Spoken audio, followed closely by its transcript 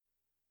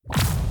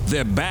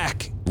They're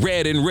back.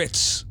 Red and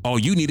Ritz. All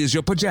you need is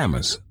your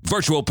pajamas.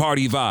 Virtual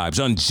party vibes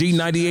on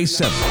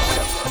G98.7.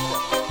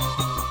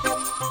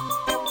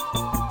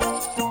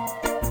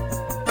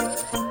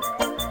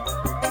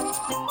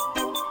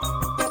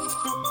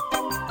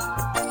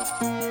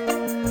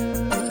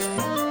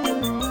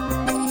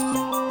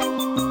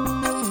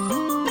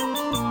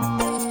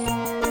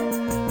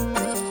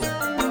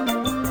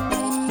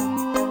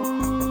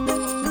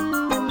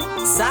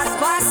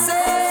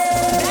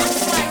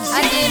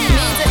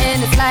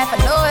 I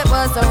know it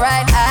was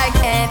alright. I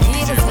can't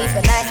even sleep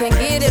and I can't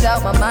get it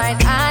out my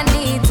mind. I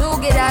need to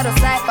get out of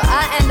sight, but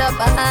I end up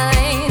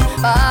behind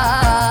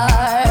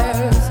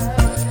bars.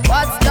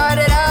 What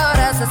started out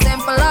as a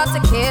simple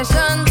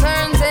altercation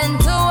turns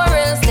into a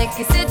real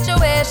sticky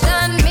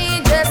situation. Me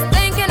just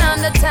thinking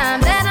on the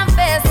time that I'm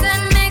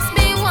facing makes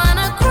me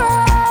wanna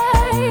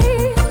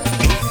cry.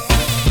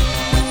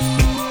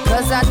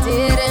 'Cause I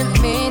didn't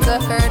mean to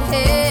hurt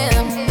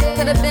him.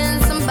 Could have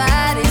been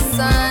somebody's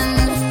son.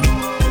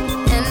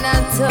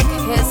 Took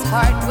his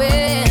heart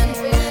when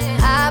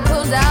I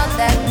pulled out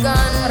that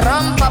gun.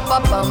 Rum pa pa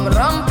bum,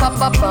 rum pa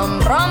pa bum,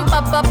 rum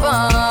pa pa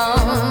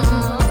bum.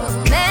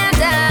 Man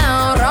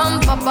down, rum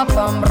pa pa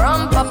bum,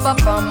 rum pa pa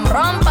bum,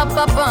 rum pa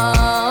pa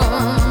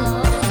bum.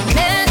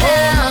 Man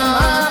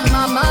down,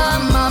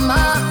 mama,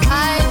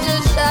 I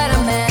just shot a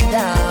man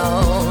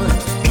down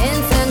in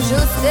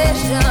Central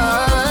Station.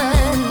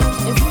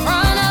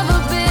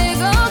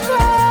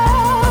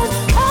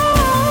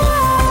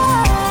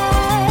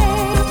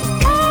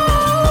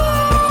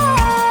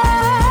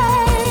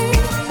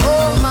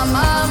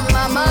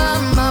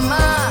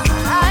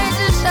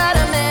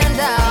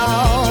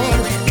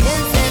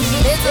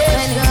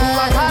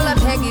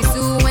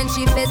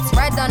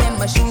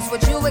 My shoes,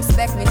 what you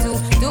expect me to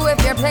do?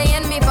 If you're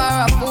playing me for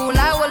a fool,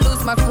 I will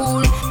lose my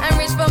cool and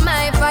reach for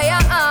my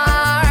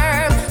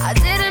firearm. I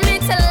didn't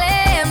mean to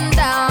lay him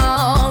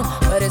down,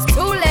 but it's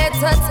too late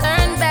to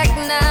turn back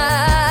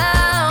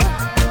now.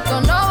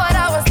 Don't know what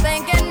I was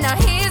thinking, now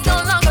he's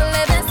no longer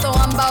living, so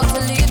I'm about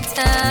to leave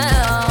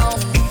town.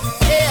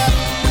 Yeah,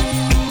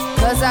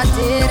 'cause I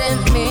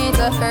didn't mean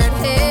to hurt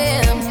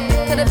him.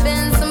 Could have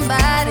been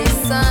somebody's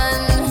son,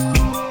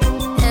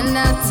 and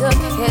I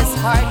took his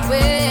heart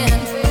with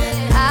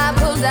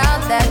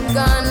out that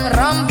gun.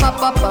 Rum pa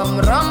pa bum,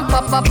 rum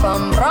pa pa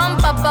bum, rum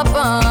pa pa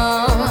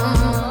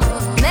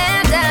bum.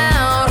 Man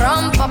down,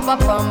 rum pa pa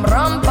bum,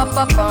 rum pa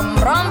pa bum,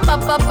 rum pa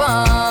pa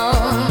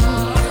bum.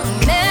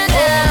 Man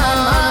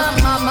down,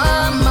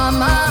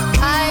 mama,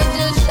 I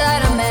just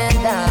shot a man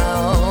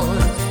down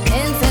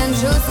in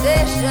Central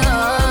Station.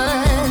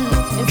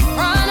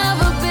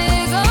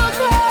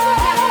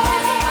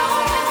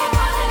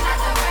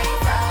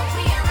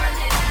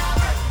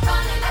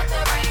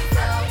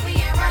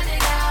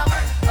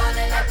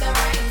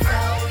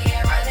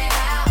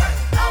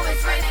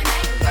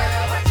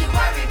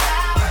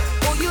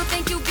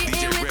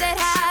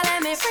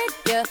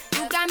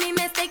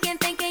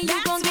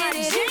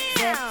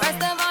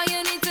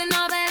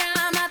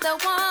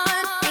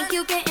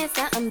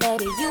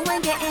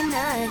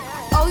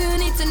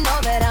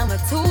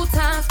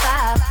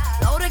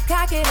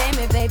 Aim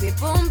it, baby,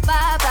 boom,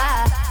 bye,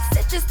 bye.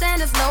 Set your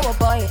standards lower,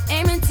 boy, you're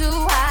aiming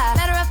too high.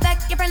 Matter of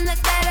fact, your friend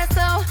looks better,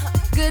 so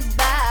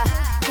goodbye.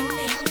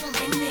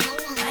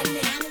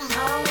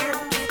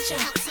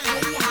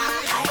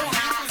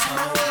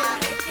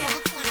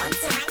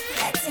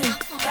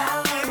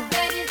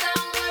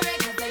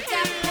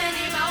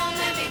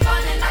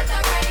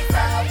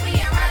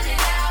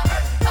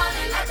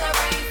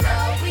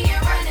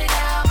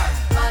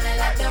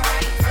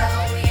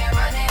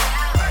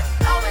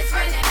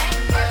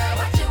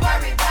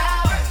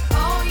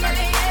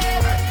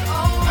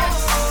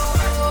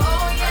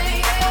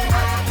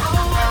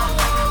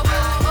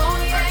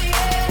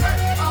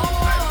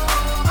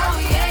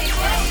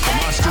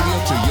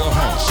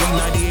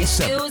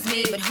 Excuse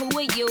me, but who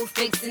are you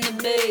fixing to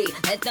be?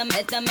 Let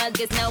them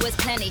muggers know it's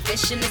plenty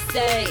fish in the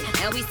sea.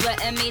 And we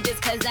sweating me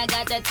just 'cause I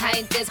got the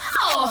tightest.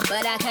 Oh,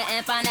 but I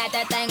couldn't find out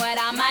that thing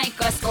without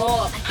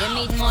microscope. Give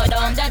me more,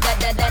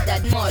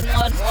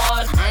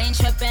 more. I ain't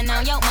tripping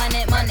on your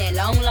money,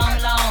 long.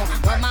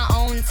 Want my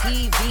own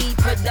TV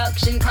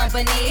production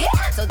company.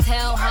 So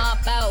tell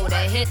Hop out to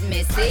hit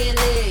me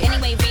silly.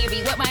 Anyway,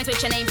 Riri, what rhymes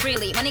with your name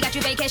freely? Money got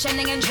you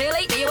vacationing in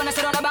Chile. Do you wanna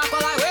sit on the back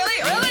while I really?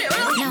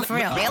 No, for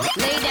real, really?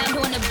 Lay down here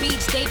on the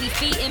beach, they be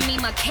feeding me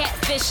my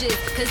catfishes.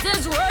 'Cause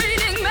there's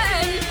raining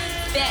men.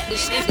 Fat the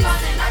shit is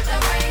running like the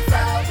rain,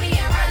 so we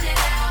ain't running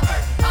out.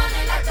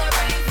 Running like the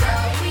rain, so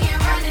we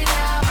ain't running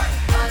out.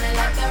 Running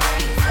like the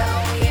rain, so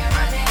we ain't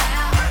running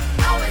out.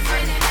 Oh, it's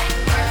raining, man,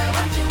 girl,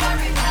 what you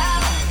worry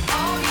about?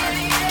 Oh, yeah.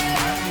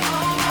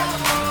 Oh,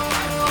 yeah.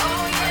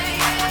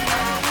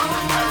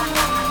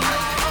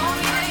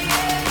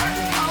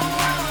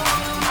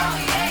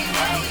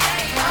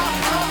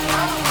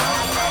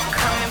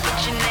 Come and put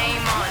your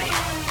name on it.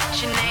 Put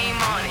your name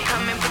on it.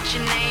 Come and put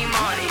your name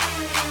on it.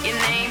 Your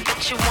name, but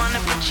you wanna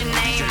put your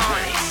name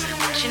on it.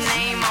 Put your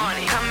name on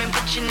it. Come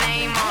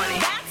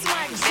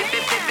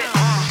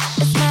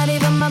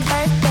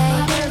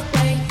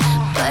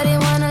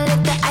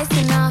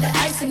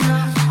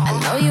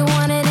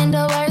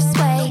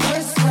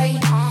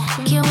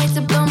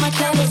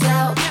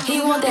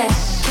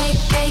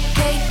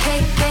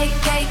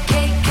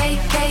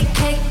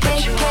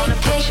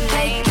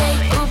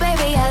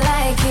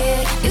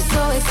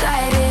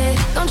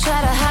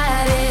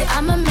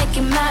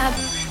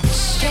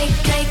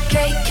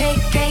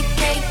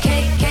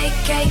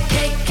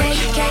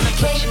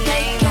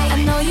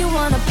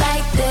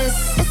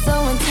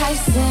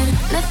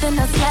nothing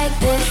else like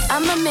this.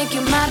 I'ma make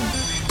you my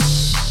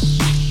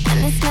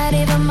and it's not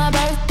even my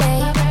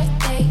birthday.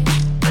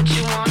 But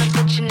you wanna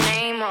put your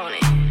name on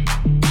it.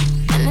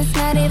 And it's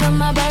not even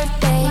my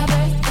birthday.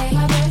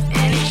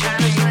 And he's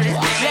trying to put his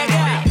name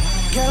on it.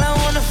 Girl, I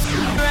wanna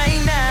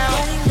right now.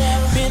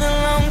 Been a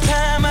long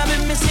time, I've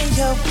been missing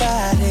your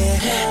body.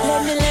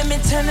 Let me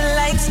turn the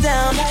lights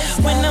down.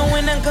 When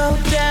I go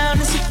down,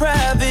 it's a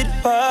private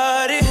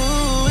party.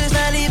 Ooh, it's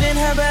not even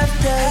her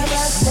birthday.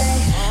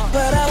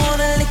 But I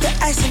wanna lick the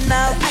icing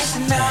out.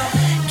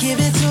 Give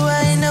it to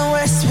her in the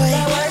worst way.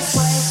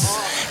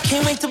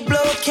 Can't wait to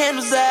blow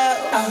candles out.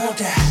 I want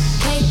that.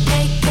 Cake,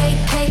 cake,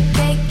 cake, cake,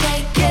 cake,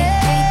 cake, cake,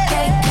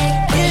 cake,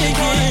 cake,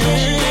 cake.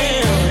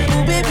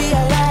 Ooh, baby,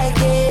 I like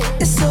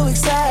it. It's so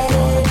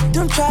exciting.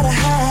 Don't try to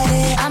hide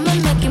it. I'ma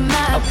make it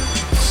my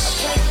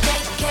cake,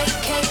 cake, cake,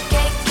 cake,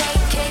 cake,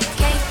 cake, cake,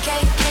 cake,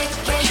 cake,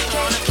 cake,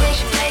 cake,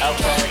 cake,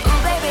 cake.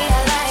 Ooh, baby,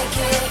 I like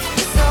it.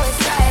 It's so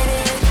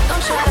exciting.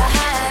 Don't try to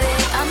hide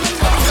it. I'ma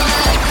make it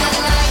my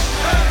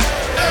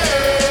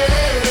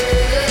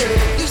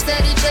you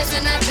steady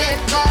chasing that big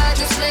bar,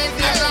 just live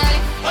your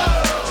life.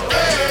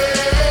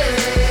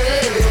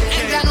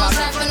 Ain't got no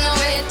time for no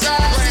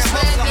haters, just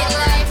live your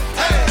life.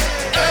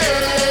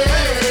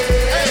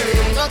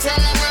 Don't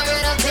tell them where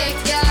it'll take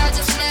ya,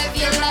 just live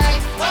your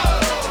life.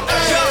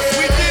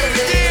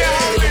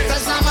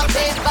 Cause I'm a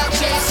paper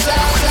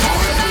chaser.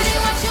 Everybody,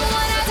 what you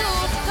wanna do?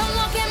 Come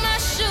walk in my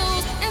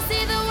shoes and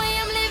see the way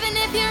I'm living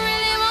if you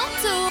really want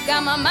to.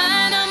 Got my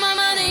mind on my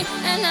money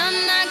and I'm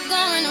not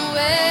going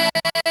away.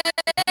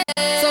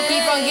 So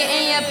keep on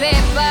getting your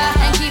paper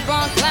and keep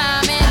on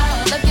climbing.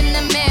 Look in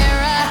the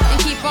mirror and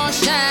keep on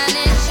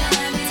shining.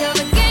 Till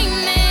the game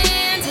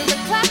ends, till the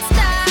clock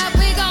stops.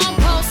 We gon'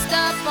 post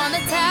up on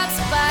the top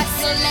spot.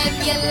 So live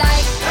your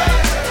life.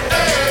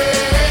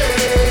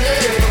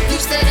 You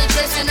steady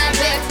chasing that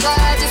paper,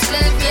 just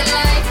live your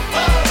life.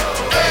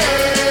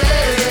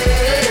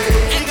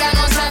 Ain't got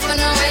no time for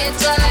no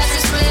haters,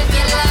 just live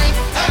your life.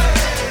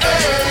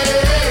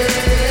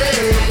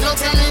 No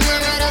telling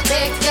where it'll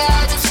take ya,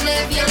 just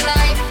live your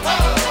life.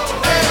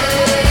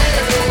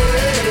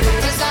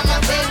 Cause I'm a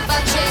paper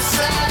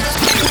chaser.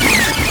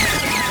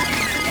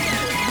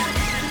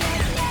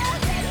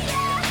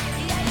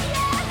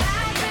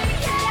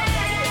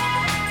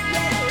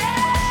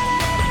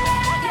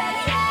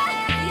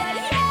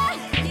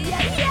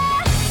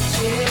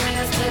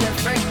 Cheers to the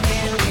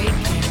freaking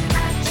weekend.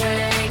 I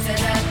drank to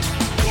that,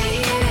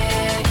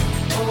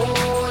 yeah.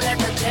 Oh, let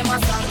the demo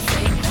song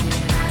sing.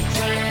 I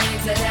drank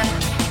to that,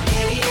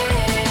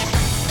 yeah.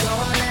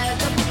 Don't let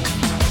the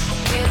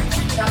get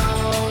you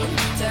down.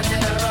 Turn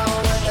it around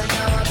with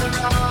another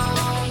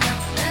wrong.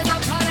 There's a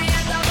party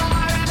at the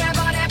bar,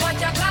 everybody put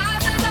your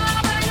glasses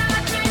up and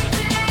I drink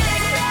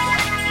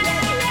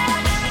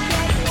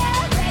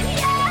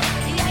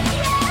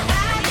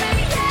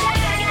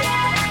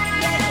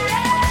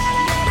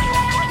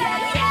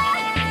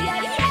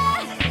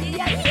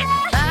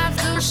Life's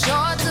too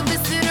short to be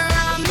sitting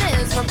around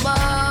miserable.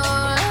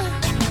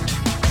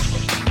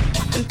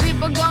 And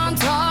people gon'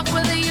 talk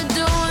whether you're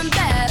doing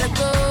bad or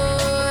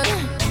good.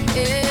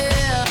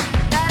 Yeah,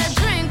 got a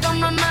drink on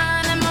my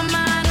mind and my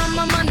mind on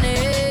my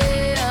money.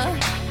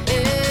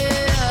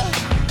 Yeah,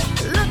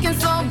 looking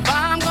so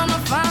far, I'm gonna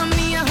find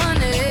me a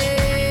honey.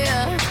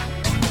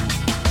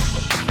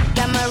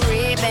 Got my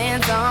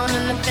Ray-Bans on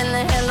and I'm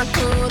feeling hella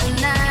cool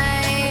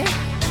tonight.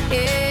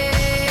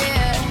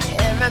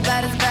 Yeah,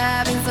 everybody's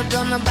vibing, so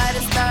don't nobody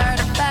start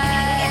a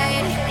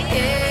fight.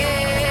 Yeah,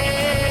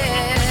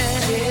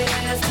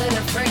 cheers to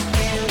the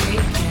freaking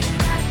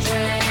weekend. I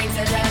drank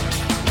to that,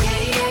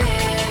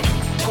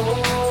 yeah.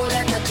 Oh,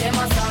 let the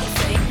demo song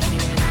sing.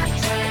 I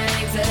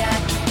drank to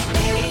that,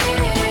 yeah.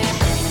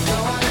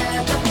 Don't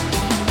let the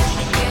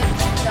get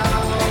you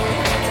down.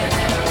 Turn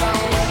it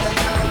around with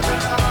another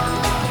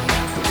wrong.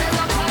 There's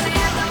a party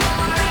at the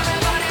bar,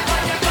 everybody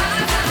put your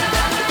glasses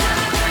up.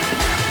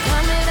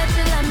 Tell me that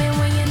you love me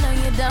when you know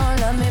you don't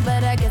love me,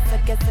 but I guess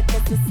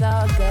it's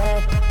all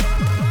good.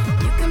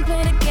 You can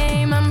play the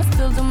game, I'ma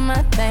still do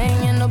my thing.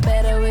 You know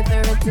better wait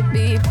for it to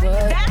be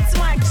put. That's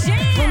my jam.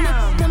 When I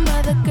see them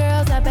other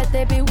girls, I bet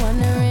they be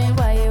wondering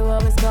why you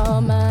always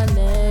call my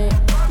name.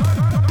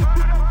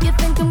 You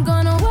think I'm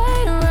gonna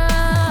wait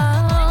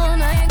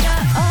around? I ain't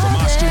got all From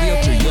our studio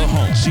to your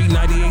home,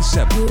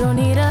 G98.7. You don't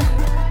need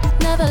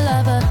another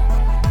lover,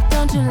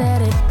 don't you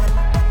let it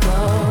go.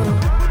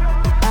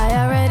 I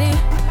already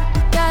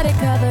got it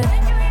covered,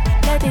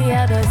 let the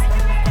others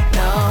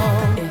know.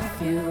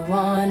 If you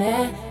want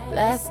it,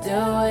 let's do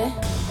it.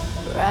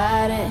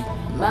 Ride it,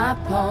 my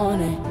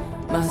pony,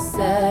 my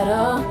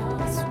saddle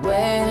is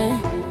waiting,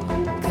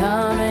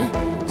 coming,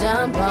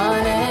 jump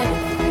on it.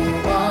 If you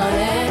want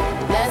it,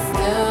 let's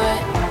do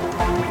it.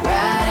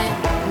 Ride it,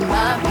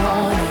 my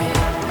pony,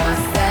 my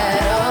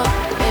saddle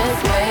is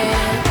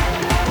waiting,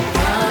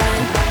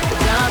 coming,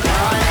 jump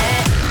on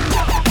it.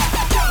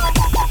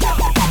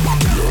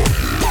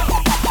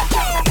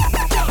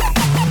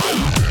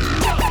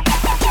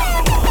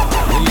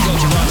 When we go to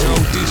Toronto,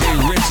 DJ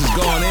Ritz is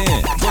going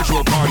in.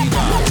 Virtual party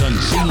vibes on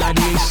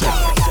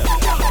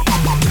G98.7.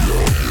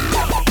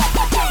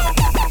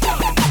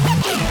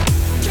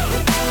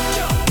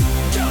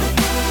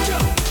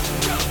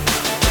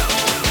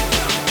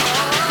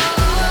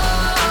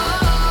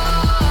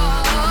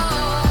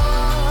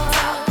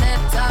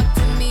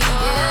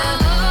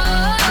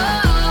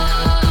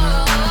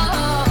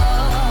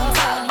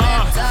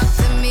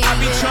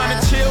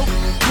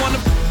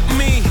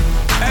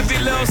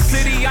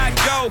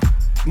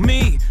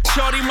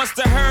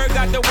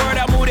 spread the word,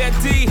 I move that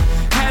D.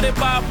 Had it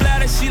by a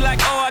bladder, she like,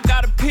 oh, I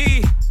gotta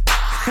pee.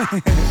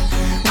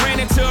 Ran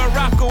into a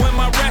rocko in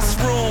my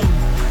restroom.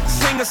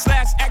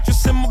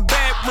 Singer/actress in my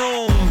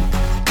bedroom.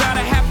 Got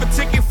a half a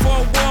ticket for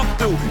a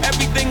walkthrough.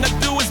 Everything I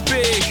do is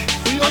big.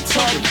 I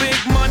talk big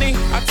money,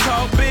 I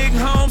talk big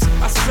homes.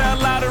 I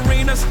sell out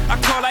arenas, I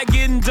call that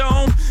getting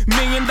dome. $1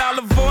 million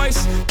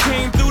voice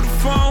came through the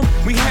phone.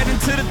 We heading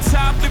to the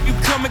top, if you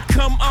come and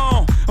come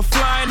on. I'm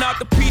flying out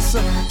the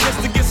pizza,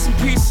 just to get some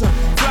pizza.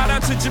 Fly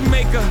down to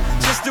Jamaica,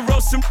 just to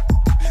roast some.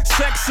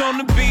 Sex on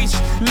the beach,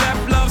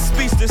 left love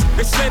speechless.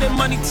 They say that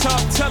money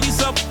talk, tell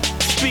these up,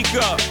 speak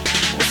up.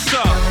 What's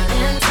up?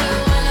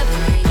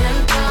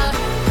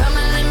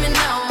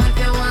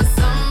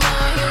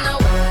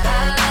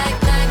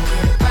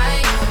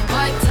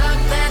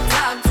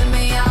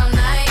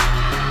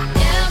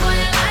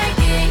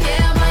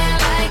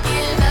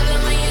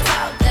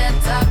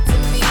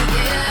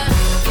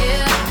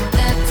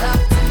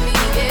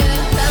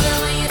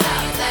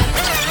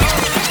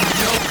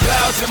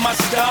 In my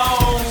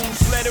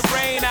stones, let it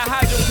rain. I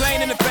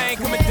hydroplane in the bank,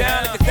 coming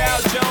down like a Dow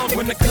Jones.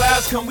 When the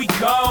clouds come, we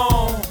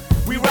gone.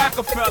 We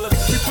Rockefellers,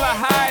 we fly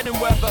higher than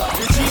weather.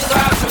 The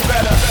G5s are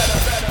better.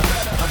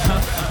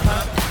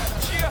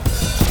 Yeah.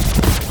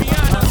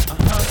 Rihanna.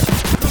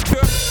 Good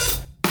girl.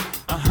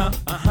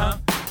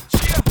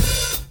 Yeah.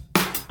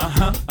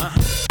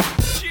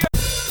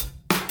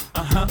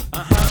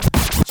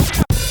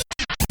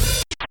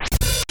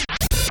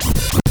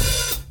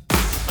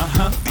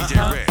 DJ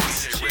Rex.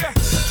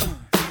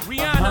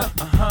 Rihanna,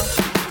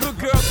 good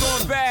girl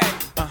going bad.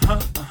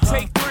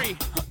 Take 3,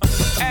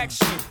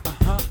 action.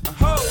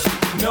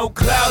 No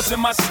clouds in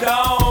my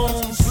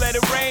stones. Let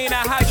it rain.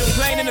 I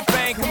hydroplane in the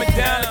bank, coming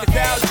down like a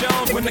Dow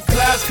Jones. When the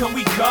clouds come,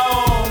 we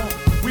gone.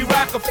 We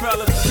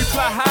Rockefellers, we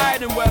fly higher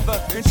than weather,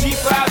 and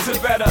G5s are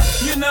better.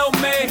 You know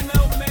me.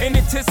 In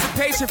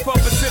anticipation for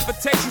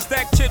precipitation,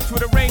 stack chips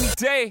with a rainy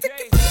day.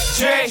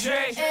 Jay,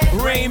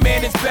 Rain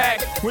Man is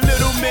back with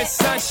Little Miss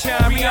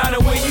Sunshine. Rihanna,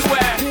 where you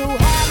at? You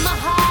have my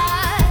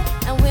heart,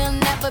 and we'll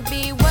never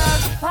be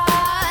worlds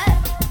apart.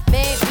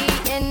 Maybe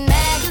in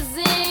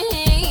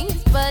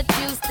magazines, but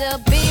you still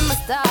be my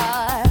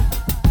star.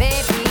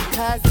 Baby,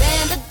 'cause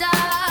in the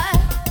dark,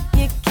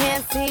 you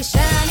can't see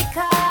shiny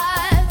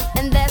cars.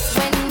 And that's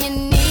when you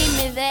need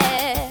me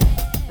there.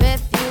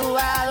 With you,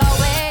 I'll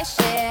always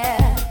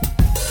share.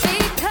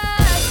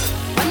 Because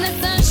when the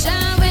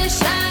sunshine will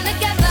shine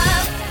together,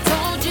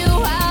 told you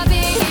I'll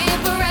be here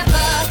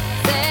forever.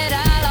 Said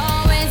I'll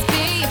always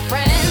be your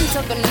friend.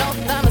 Took an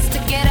oath, I'ma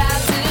stick it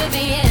out to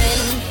the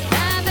end.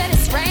 Now that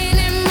it's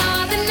raining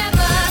more than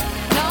ever,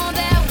 know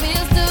that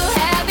we'll still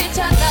have each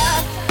other.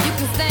 You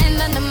can stand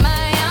under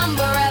my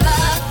umbrella.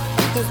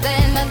 You can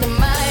stand under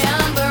my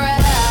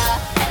umbrella.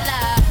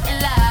 Ella,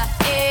 Ella,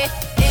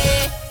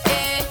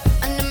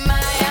 under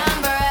my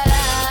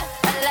umbrella.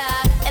 Ella,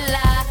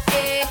 Ella,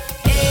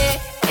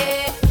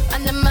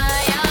 under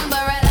my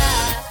umbrella.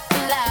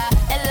 Ella,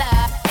 Ella,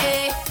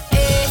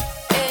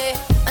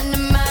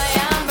 under my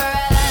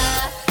umbrella.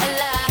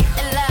 Ella,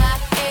 Ella,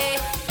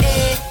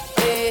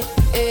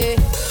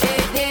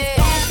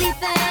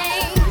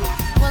 everything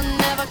will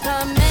never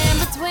come in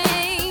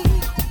between.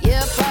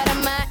 You're part of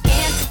my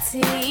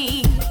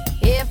entity,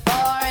 here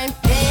for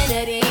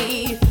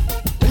infinity.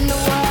 When the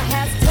world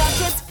has took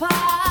its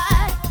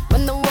part,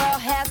 when the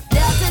world has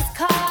dealt its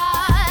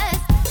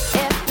cards,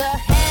 if the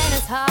hand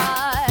is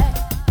hard,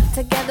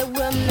 together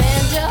we'll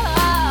mend your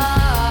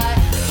heart.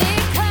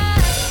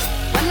 Because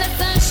when the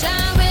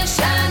sunshine will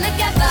shine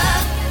together,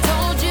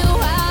 told you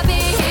I'll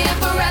be here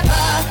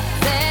forever.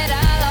 Said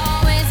I'll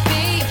always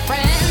be your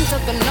friend.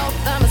 Took an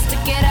oath, I'ma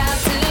stick it out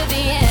to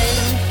the end.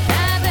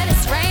 Now that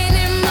it's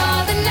raining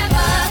more than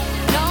ever,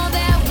 know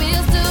that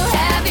we'll still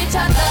have each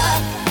other.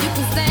 You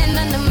can stand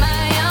under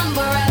my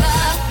umbrella.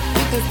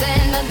 You can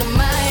stand under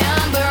my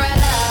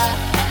umbrella.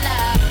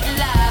 Ella,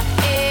 Ella,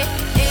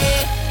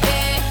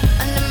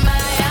 under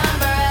my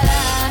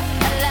umbrella.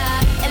 Ella,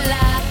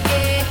 Ella,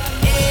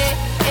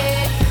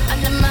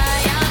 under my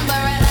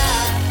umbrella.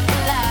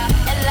 Ella,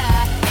 Ella,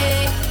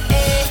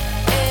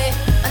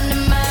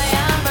 under my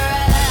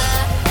umbrella.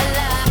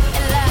 Ella,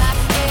 Ella,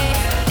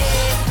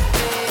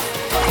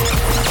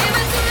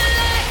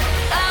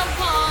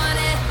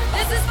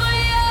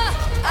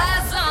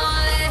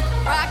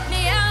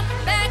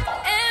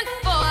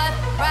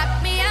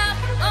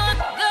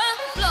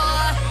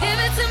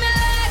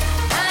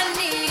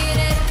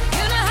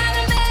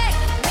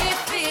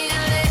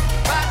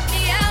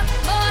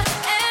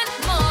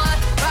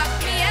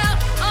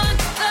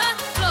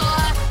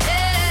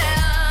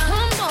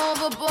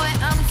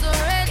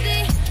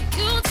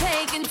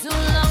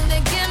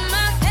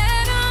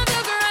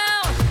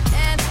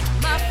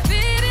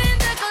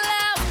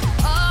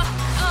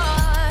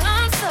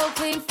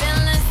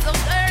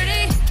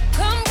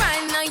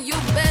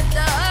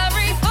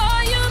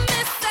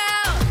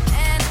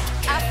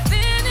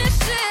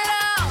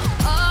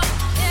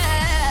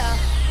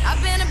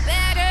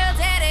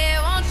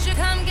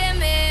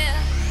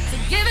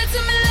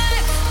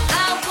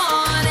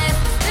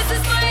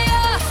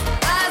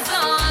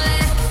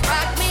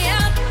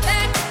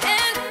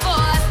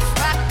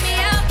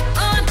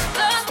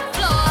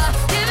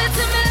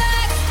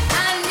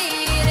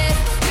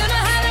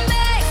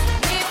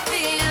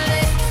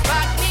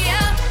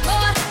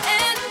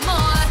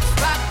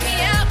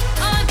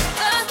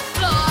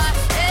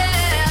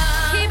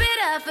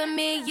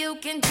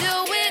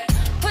 do it.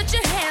 Put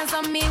your hands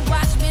on me,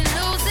 watch me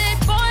lose it.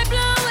 Boy,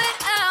 blow it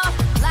out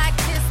like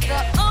it's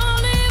the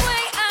only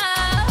way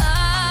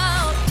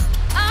out.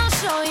 I'll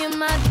show you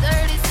my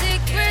dirty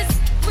secrets.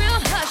 Real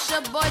hush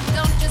up, boy,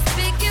 don't just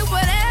speak it.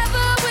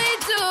 Whatever we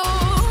do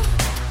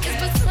is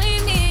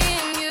between me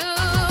and you.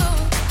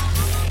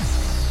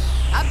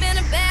 I've been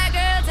a bad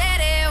girl,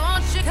 daddy,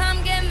 won't you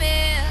come get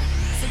me?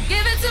 So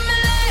give it to me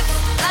like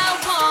I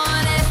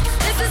want it.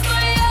 This is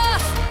for your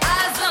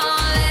eyes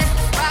only.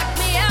 Rock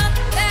me out,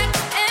 back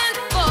and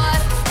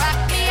forth. Rock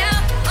me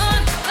out on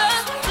the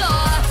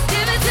floor.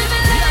 Give it to me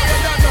like You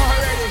don't know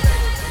already.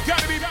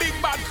 Gotta be Big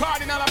Bad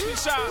Cardinal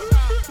official.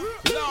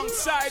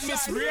 Alongside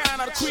Miss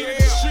Rihanna, the Queen of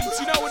the Streets.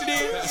 You know what it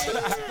is?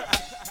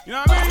 You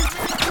know what I mean?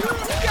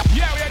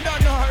 Yeah, we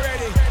don't know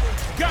already.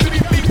 Gotta be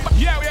Big Bad.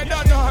 Yeah, we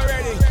don't know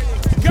already.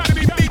 Gotta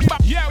be Big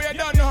Bad. Yeah, we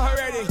don't know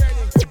already.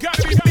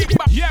 Gotta be Big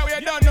Bad. Yeah, we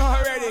don't know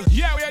already.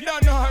 Yeah, we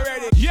don't know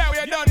already. Yeah,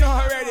 we don't know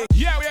already.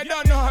 Yeah, we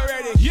don't know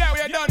already. Yeah,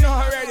 we don't know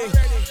already.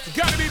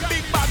 Gotta be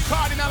Big Bad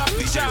Cardinal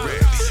official.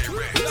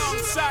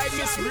 Alongside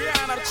Miss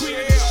Rihanna, the Queen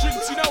of the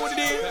Streets. You know what it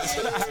is?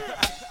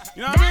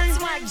 You know what I mean?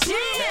 That's my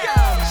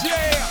jam.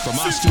 Yeah. From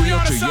our studio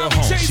to your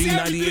home,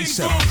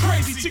 C98.7. Going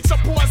crazy, chicks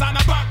are pause on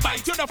a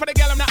backbite. You know for the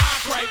girl I'm not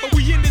act right, but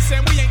we in this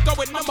and we ain't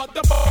going no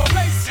other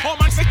place. All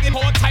my sticking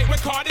hold tight when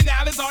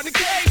Cardinal is on the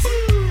case.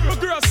 A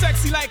girl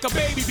sexy like a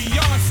baby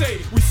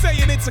Beyonce. We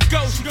saying it's a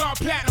ghost, she gone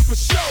platinum for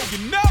show, you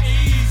know.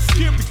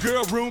 Give the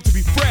girl room to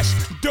be fresh.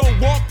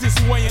 Don't walk this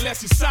way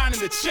unless you're signing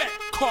the check.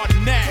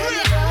 Cardinal.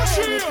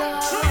 Here we go.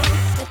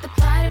 Let the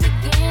party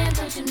begin,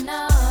 don't you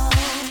know?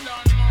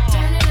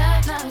 Turn it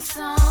up, not a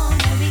song.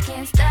 And we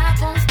can't stop,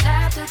 won't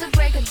stop till the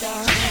break of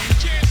dawn.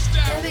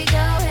 Here we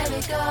go, here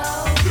we go.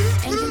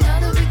 And you know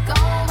that we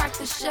gon' rock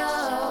the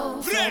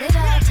show. Set it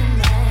up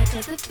tonight,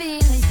 cause the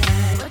feeling's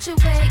right. What you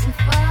waiting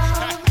for?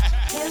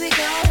 Here we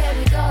go, here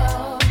we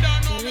go.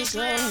 Here we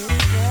go, here we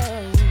go.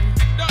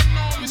 Don't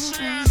know the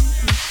streets.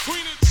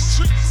 Queen of the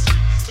streets.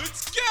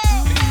 Let's go.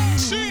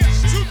 Cheers.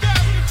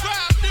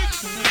 2005, nigga.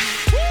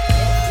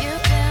 If you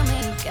feel me,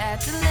 you got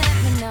to let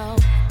me know.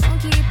 Don't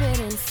keep it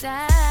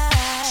inside.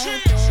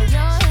 Throw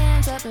your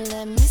hands up and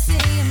let me see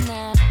you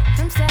now.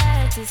 From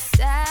side to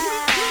side.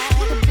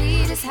 The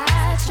beat is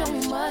high, show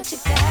me what you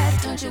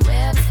got. Don't you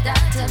ever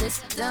stop till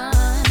it's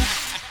done.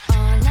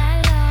 All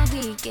night long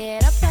we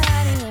get a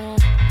party on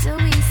till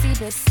we see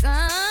the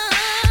sun.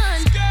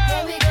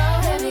 Here we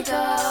go, here we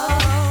go.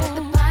 Let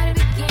the party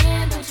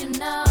begin, don't you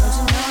know?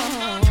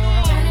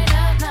 Turn it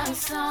up, not a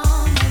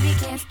song. And we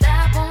can't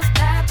stop, won't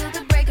stop till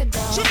the break of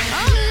dawn. Oh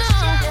no!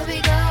 Here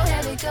we go,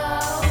 here we go.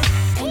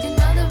 And you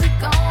know that we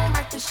gon'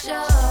 rock the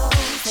show.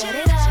 Set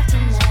it up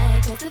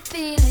tonight, cause the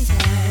feeling's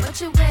right. What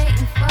you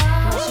waiting for?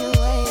 What you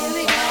waiting Here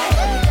we go,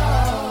 here we go.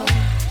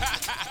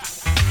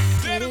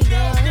 Let 'em go,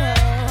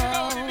 girl. You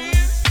know what it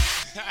is.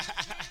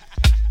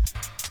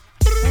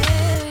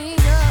 Here we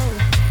go.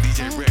 DJ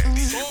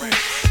Red.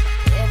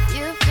 If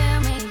you feel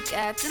me, you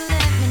got to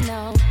let me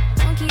know.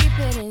 Don't keep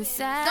it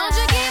inside. Don't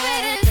you keep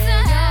it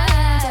inside.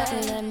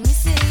 Let me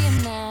see you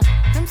now.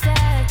 From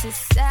side to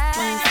side.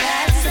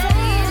 The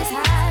beat is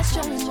high.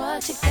 Show me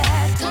what you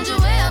got. Don't you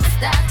ever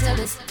stop till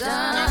it's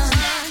done.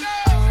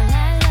 All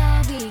night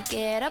long we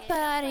get a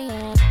party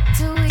on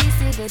till we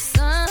see the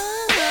sun.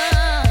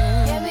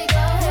 Here we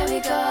go, here we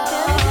go.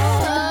 Let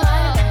the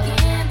party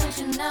begin, don't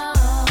you know?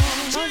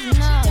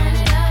 Turn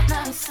it up,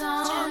 not a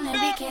song. And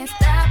we can't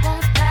stop,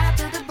 won't stop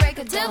till the break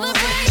of dawn. Till the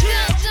break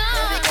of dawn.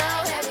 Here we go,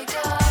 here we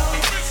go.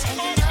 And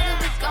you know that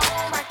we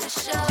gon' rock the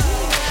show.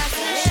 Rock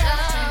the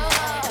show.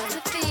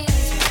 The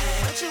feeling's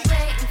right. What you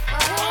waiting for?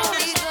 Here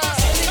we go,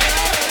 here we go.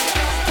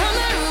 Come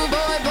here, rude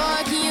boy, boy,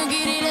 can you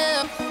get it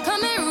up?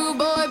 Come here, rude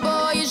boy,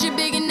 boy, is you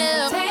big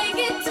enough? Take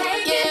it,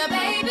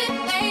 baby,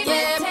 baby,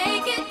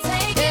 take it,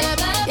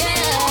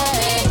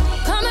 yeah.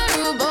 Come here,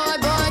 rude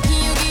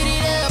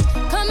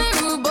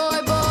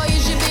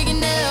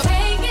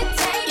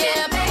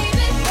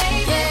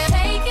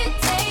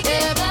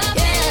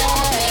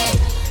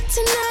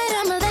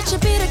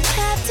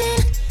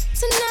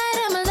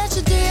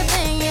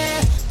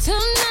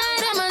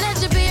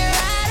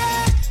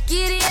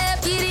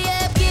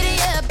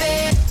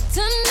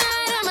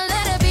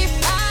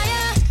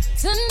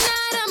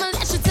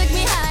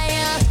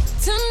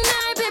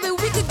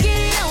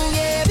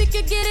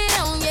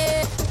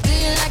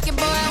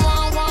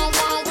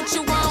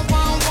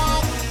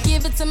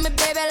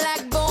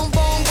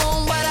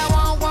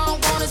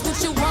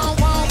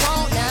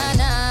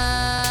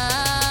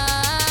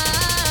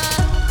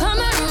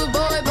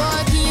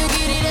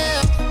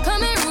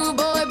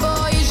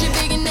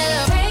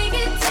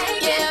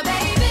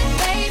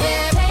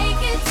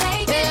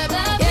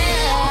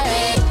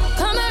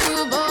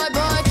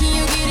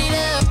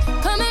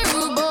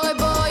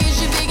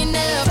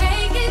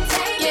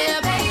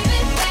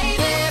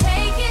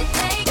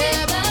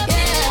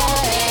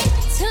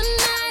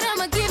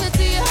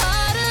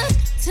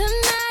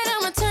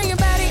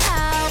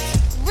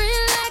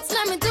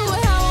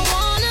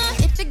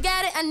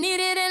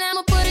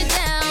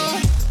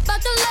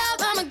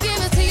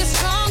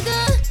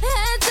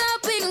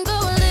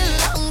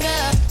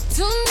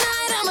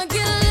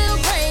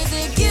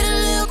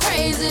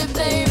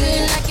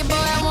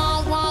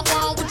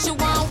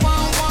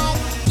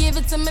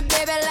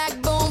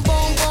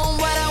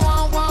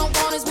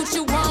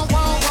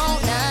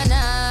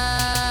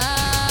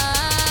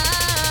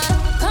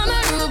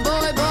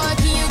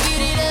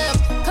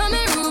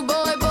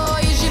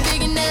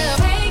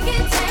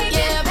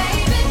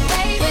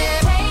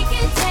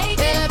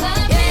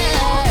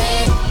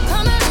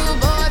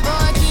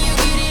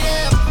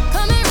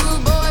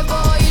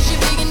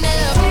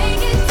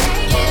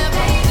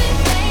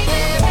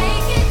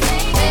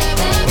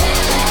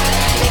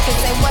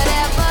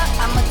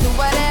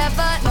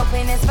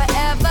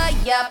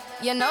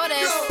you know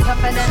this.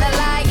 Tougher than a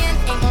lion,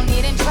 ain't no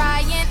need in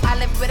trying. I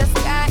live with a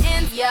sky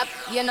in, yep,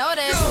 you know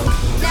this.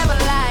 Never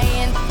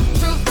lying,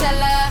 truth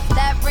teller.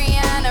 That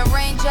Rihanna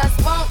rain just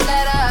won't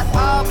let up.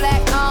 All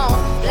black on,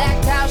 black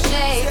top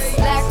shades,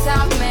 black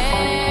top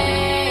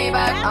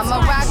Maybach. I'm a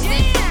rock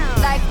stick,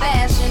 like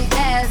fashion,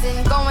 as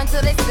in going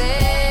till they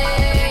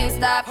say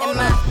stop. And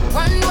my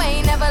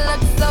runway never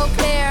looked so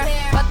clear,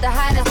 but the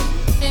hottest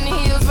in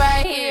heels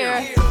right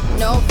here.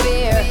 No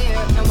fear,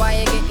 and while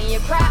you're getting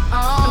your cry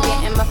on,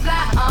 I'm getting my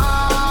fly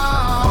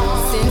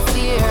on.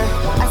 Sincere,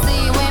 I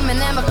see you women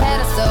in my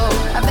pedestal.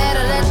 I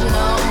better let you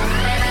know.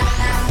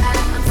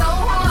 I'm so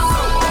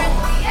hard,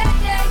 yeah,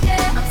 yeah,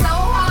 yeah. I'm so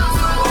hard,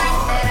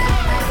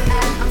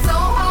 I'm so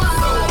hard,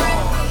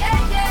 yeah,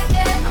 yeah,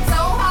 yeah. I'm so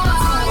hard,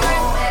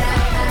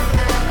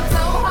 I'm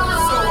so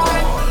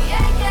hard,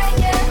 yeah, yeah,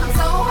 yeah. I'm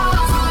so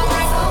hard,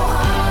 so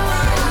hard,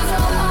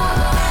 so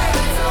hard,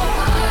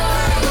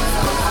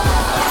 so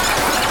hard.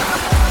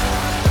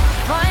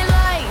 Fine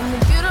light in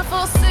the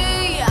beautiful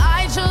sea.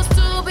 I chose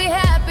to be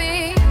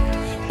happy.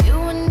 You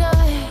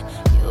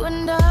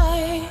and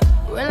I,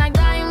 we're like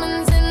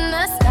diamonds in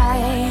the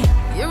sky.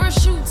 You're a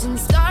shooting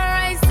star,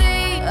 I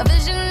see, a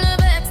vision of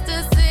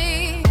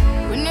ecstasy.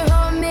 When you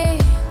hold me,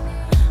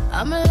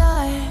 I'm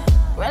alive.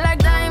 We're like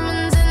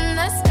diamonds in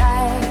the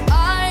sky.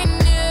 I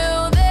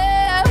knew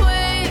that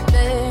we'd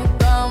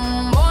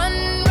become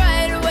one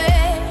right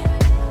away.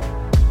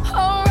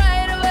 Oh,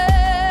 right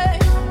away.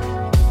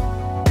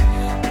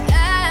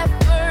 At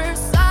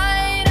first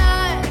sight,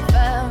 I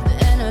felt the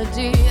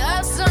energy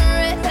of sun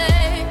rays.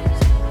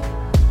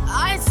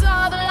 I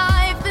saw the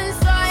life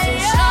inside. So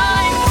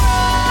shine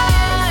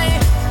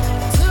bright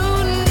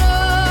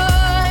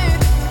tonight.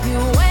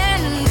 You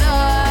and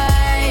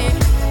I,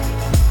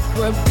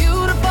 we're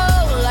beautiful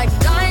like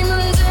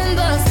diamonds in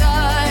the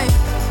sky.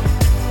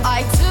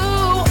 Eye to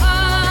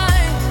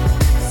eye,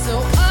 so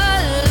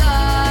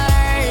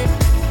alive.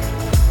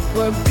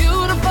 We're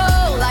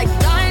beautiful like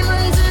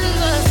diamonds in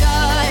the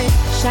sky.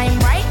 Shine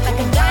bright like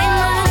a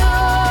diamond.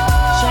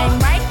 Shine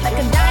bright like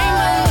a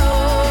diamond.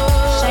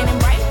 Shining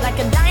bright like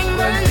a diamond.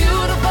 We're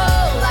beautiful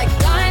like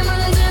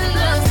diamonds in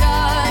the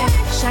sky.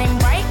 Shine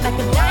bright like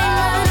a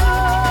diamond.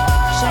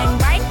 Shine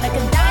bright like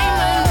a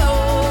diamond.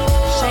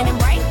 Shining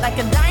bright like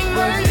a diamond.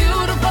 We're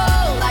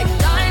beautiful like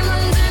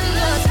diamonds in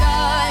the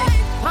sky.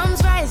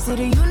 Palms rise to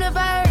the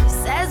universe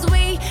as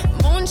we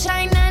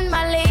moonshine and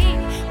Mali.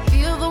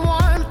 Feel the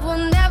warmth,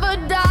 we'll never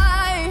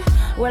die.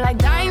 We're like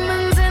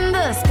diamonds in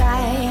the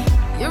sky.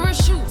 You're a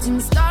shooting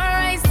star,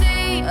 I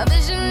see, a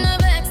vision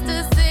of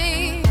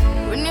ecstasy.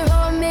 When you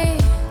hold me,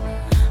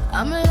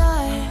 I'm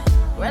alive.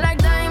 We're like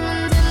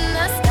diamonds in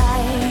the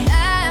sky.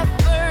 At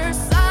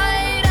first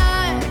sight,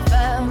 I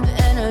felt the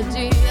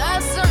energy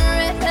of sun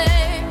rays.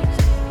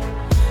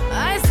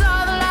 I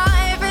saw the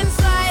life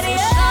inside you.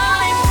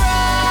 Shine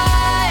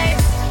bright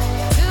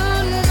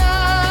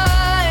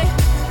tonight.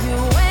 You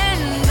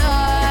and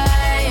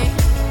I,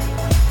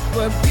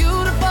 we're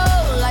beautiful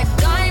like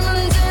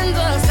diamonds in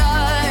the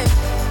sky.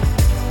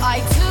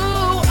 Eye to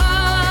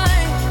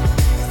eye,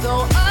 so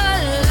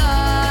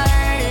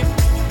alive.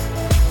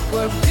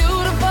 We're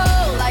beautiful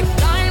like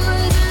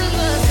diamonds in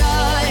the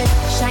sky.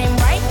 Shine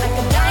bright like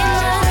a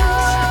diamond.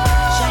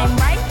 Shine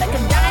bright like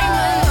a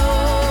diamond.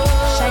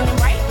 Shining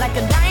bright like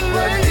a diamond.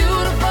 We're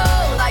beautiful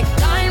like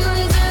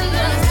diamonds in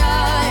the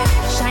sky.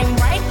 Shine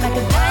bright like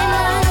a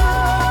diamond.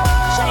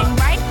 Shine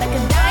bright like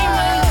a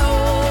diamond.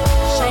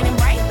 Shining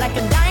bright like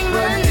a diamond.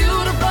 We're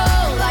beautiful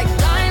like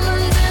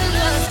diamonds in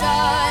the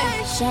sky.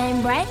 Shine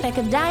bright like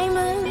a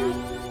diamond.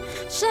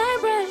 Shine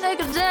bright like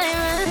a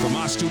diamond. From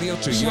our studio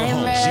to your Shine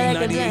home, bright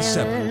like a G98.7.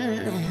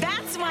 diamond.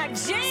 That's my jam.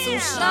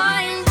 So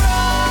shine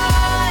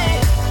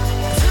bright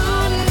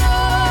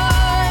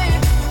tonight.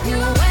 You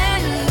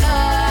and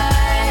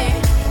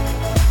I,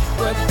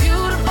 we're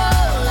beautiful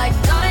like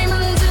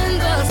diamonds in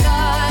the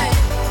sky.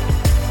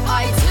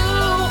 Eye to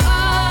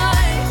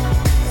eye,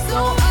 so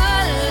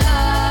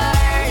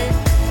alive.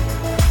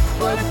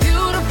 We're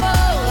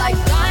beautiful like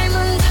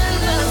diamonds in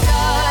the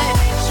sky.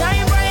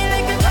 Shine bright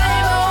like a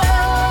diamond.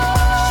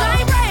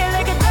 Shine bright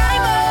like a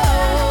diamond.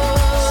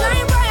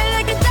 Shine bright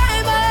like a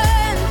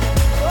diamond.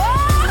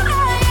 Oh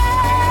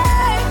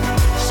yeah.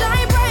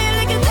 Shine bright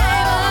like a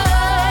diamond.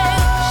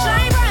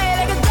 Shine bright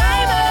like a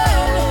diamond.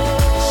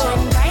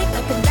 Shine bright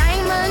like a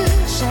diamond.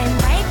 Shine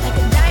bright like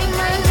a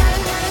diamond.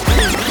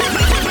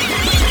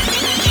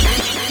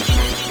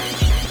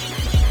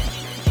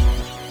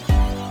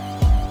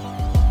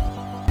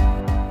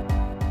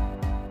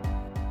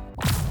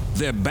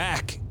 They're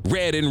back.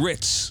 Red and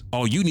Ritz.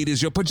 All you need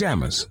is your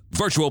pajamas.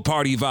 Virtual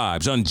party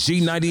vibes on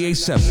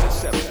G98.7.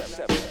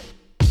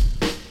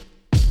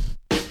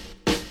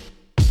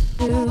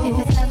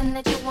 If it's something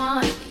that you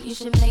want, you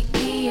should make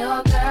me your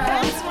girl.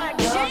 That's my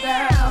Your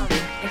jam. girl.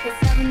 If it's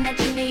something that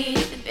you need,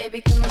 then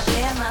baby, come and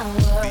share my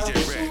world. DJ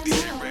Rex,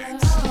 DJ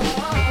Rex.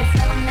 If it's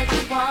something that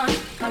you want,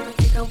 come and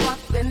take a walk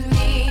with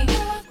me,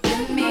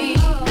 with me.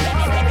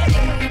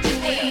 Everything that you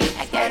need,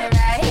 I got it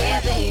right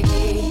here, baby.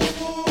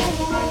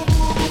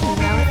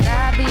 Now it's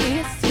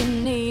obvious you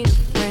need a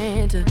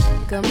friend to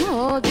come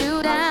home.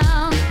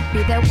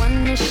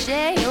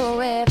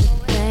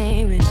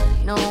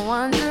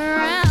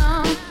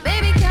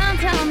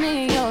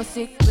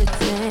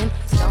 secrets and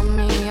tell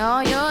me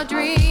all your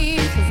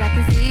dreams. Cause I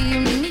can see you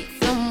need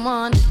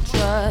someone to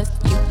trust.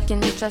 You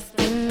can trust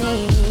in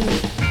me.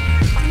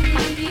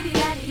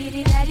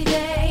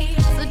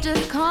 So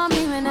just call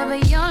me whenever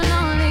you're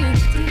lonely.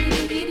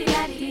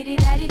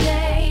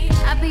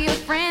 I'll be your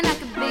friend, I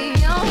could be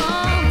your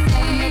home.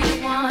 If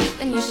you want,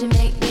 then you should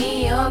make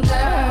me your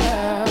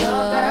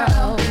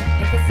girl.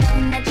 If it's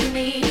something that you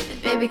need, then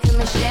baby, come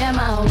and share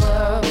my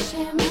world. If it's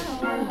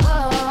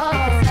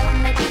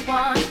something that you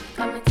want,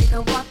 come and take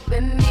a walk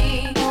with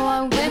me.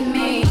 Walk with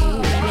me.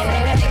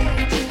 Everything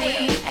that you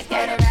need, I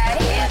got it right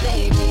here,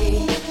 baby.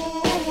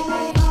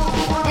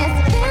 It's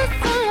been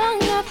so long,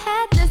 I've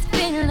had this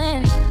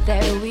feeling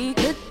that we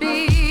could be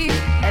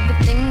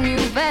everything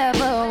you've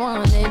ever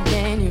wanted,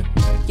 and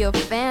your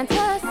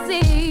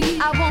fantasy.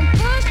 I won't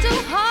push too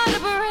hard to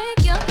break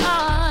your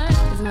heart,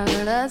 'cause my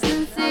love's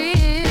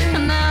sincere.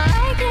 I'm not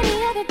like any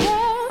other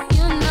girl,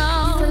 you know.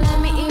 So let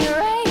me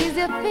erase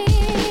your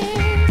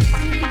fears.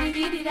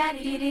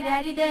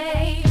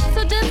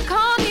 So just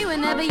call me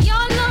whenever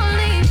you're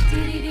lonely.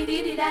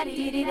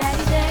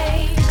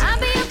 I'll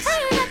be your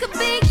friend, I could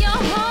be your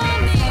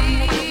homie.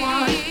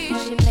 You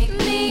should make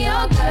me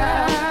your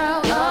girl.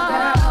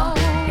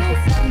 If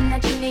it's something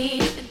that you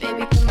need, then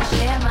baby, come and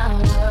share my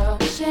world.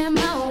 Share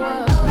my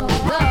world.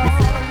 If it's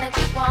something that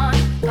you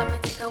want, come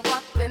and take a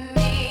walk with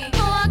me.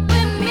 Walk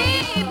with me,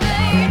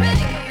 baby.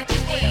 Everything that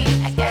you need,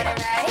 I got it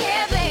right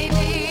here,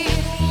 baby.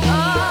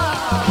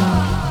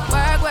 Oh.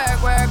 Work, work,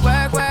 work,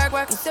 work, work,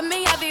 work. You see me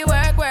heavy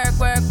work, work,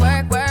 work,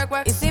 work, work,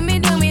 work. You see me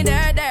do me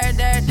dirt, dirt,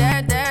 dirt,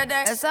 dirt, dirt,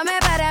 dirt. There's something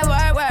about that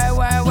work, work,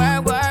 work,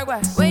 work, work,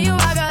 work. When you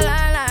walk a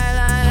line, line,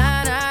 line,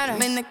 line, line.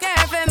 I'm in the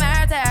cafe,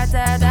 my ta,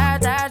 ta, ta,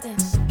 ta, ta.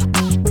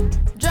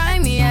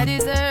 Drive me a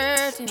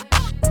deserting.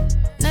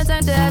 No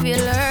time to have you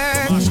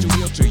lurking. Our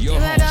studio to your You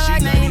home, better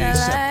like me, you don't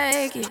G98.7.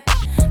 like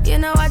it. You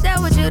know I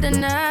dealt with you the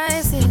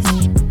nicest.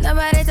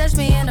 Nobody touched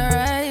me in the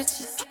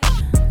righteous.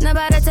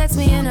 Nobody text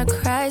me in a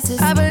crisis.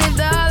 I believed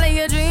all of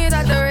your dreams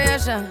are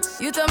duration.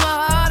 You took my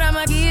heart, all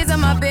my keys,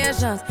 and my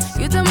patience.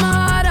 You took my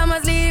heart, I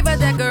must leave a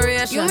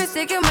decoration. You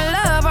mistaken my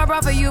love, I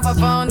brought for you for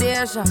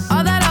foundation.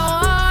 All that I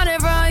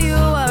wanted from you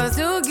was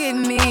to give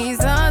me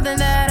something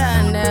that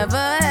I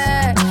never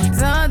had,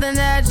 something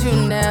that you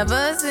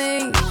never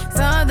seen,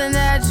 something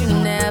that you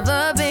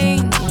never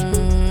been.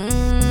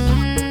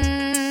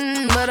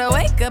 But I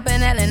wake up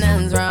and hell and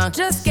nothing's wrong.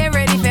 Just get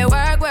ready for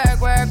work, work,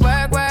 work,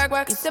 work, work,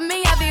 work. You see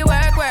me heavy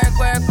work, work,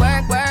 work,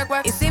 work, work,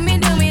 work. You see me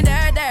do me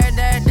dirt, dirt,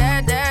 dirt,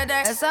 dirt, dirt,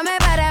 dirt. There's something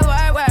about that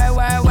work, work,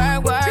 work,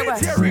 work, work,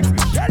 work.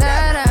 Da,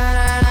 da, da,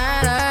 da,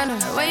 da, da.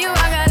 When you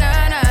walk out, da,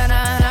 da,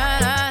 da, da,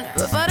 da.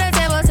 Before the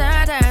table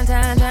turn, turn,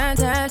 turn, turn,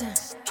 turn, turn.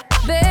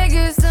 Beg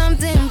you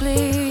something,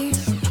 please.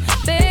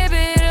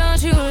 Baby,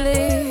 don't you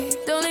leave.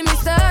 Don't leave me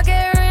stuck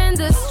here in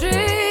the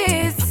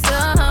streets.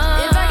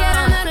 If I get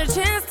another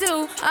chance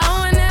to, I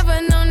would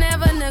never, no,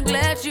 never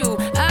neglect you.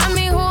 I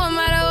mean, who am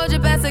I to hold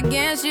your best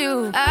against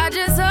you? I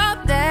just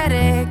hope that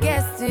it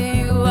gets to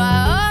you.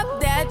 I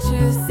hope that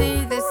you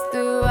see this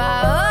through.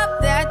 I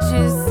hope that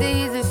you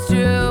see this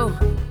true.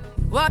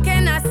 What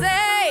can I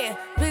say?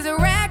 Please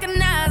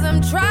recognize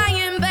I'm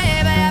trying,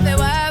 baby. I feel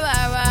wah.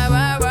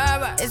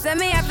 It's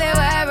me, I feel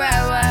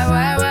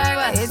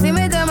wah. You see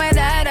me do my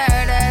da da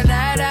da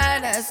da da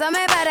da.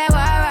 Something about that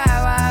wah.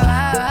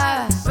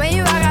 When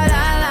you walk out,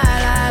 la la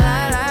la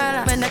la la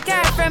la. When the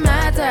cat from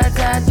my ta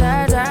ta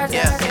ta ta ta.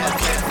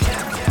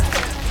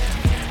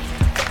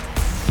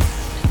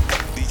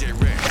 DJ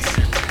Red.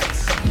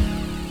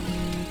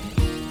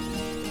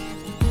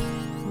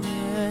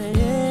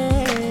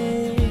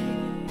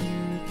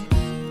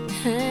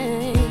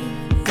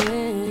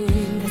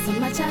 There's so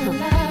much I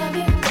love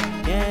you.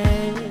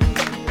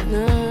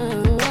 There's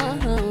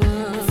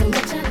so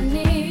much I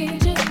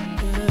need you.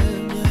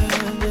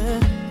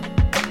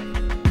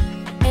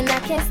 And I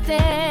can't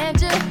stand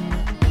you.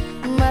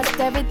 Must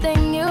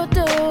everything you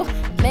do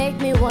make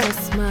me wanna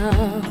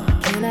smile.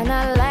 Can I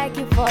not like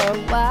you for a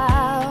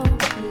while?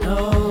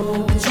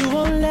 No, but you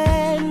won't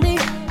let me.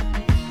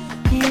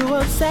 You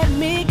upset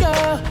me,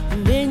 girl,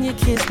 and then you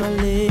kiss my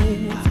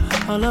lips.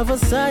 All of a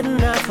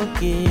sudden I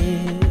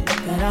forget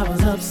that I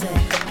was upset.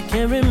 I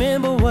can't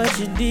remember what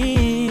you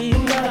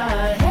did, but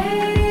I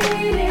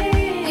hate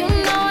it. You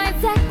know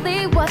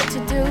exactly what to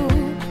do,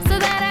 so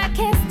that I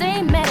can't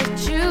stay mad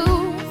at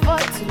you for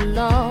too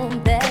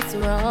long. That's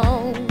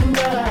wrong.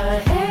 But I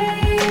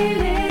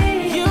hate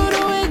it. You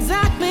know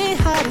exactly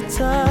how to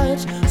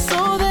touch,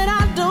 so that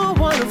I don't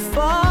wanna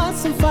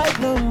fuss and fight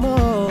no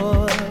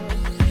more.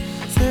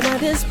 Said I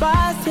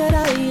despise, yet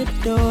I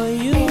adore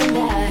you. And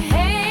I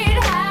hate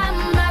how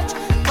much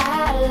I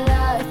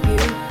love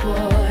you,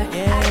 boy.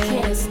 I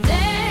can't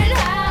stand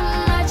how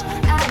much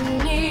I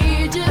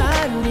need you. I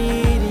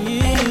need you.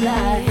 And I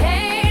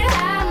hate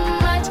how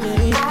much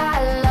I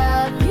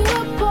love you,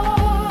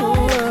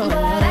 boy.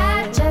 But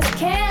I just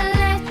can't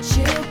let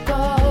you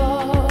go.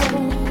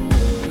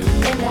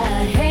 And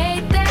I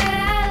hate that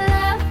I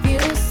love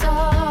you so.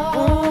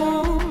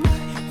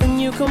 And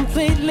you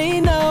completely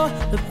know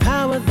the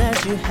power that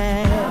you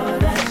have.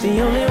 The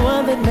only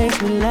one that makes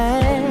me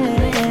land.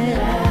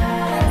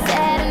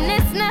 Said and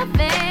it's not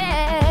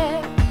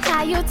fair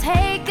how you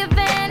take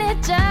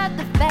advantage of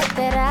the fact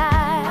that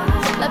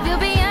I love you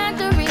beyond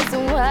the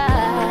reason why.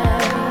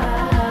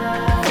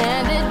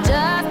 And it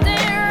just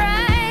ain't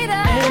right.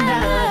 And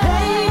I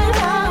hate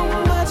how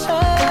much I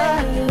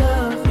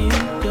love you,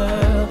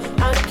 girl.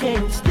 I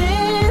can't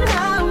stand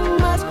how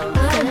much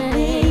I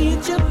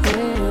need you,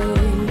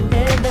 babe.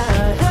 And I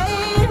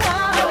hate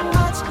how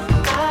much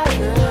I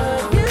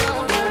love you,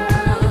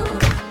 girl.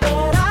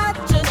 But I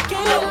just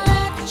can't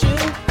let you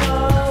go.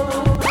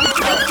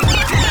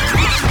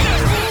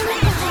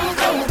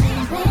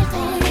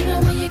 You know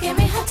when you get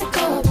me hot to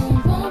go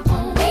boom boom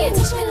boom. When you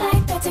touch me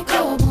like that to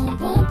go boom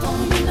boom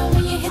boom. You know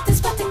when you hit the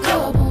spot to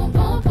go boom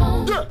boom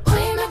boom.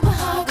 When you make my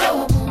heart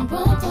go boom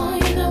boom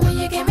boom. You know when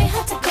you get me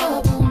hot to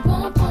go boom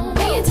boom boom.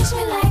 When you touch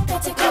me like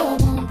that to go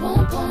boom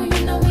boom boom.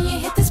 You know when you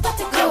hit the spot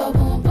to go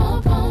boom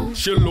boom boom.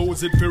 She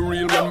lose it for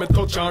real when me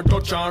touch her.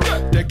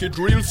 Take it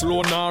real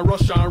slow now,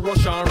 rush her.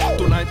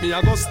 Tonight me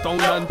I go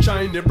stone and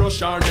shine the brush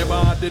her. Never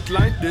had it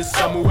like this,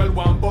 Samuel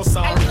one boss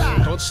her.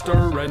 Touched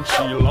her and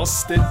she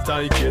lost it,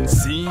 I can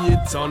see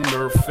it on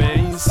her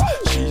face.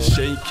 She's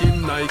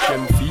shaking, I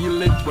can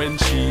feel it when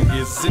she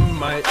is in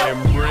my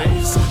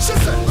embrace. She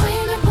said, When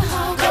you make my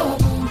heart go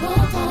boom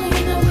boom boom.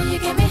 You know when you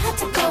get me hot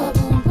to go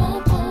boom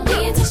boom boom.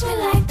 When you touch me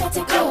like that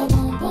to go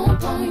boom boom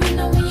boom. You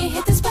know when you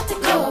hit the spot to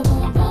go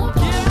boom boom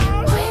boom.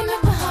 When you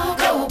make my heart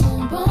go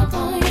boom boom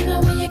boom. You know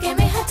when you get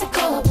me hot to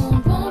go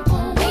boom boom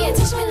boom. When you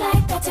touch me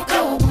like that to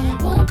go boom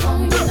boom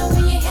boom. You know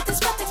when you hit the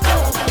spot to go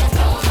boom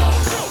boom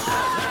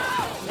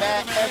boom.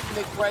 Mad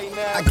ethnic right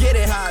now. I get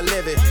it how I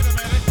live it.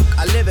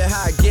 I live it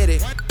how I get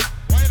it.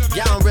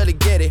 Y'all don't really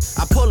get it.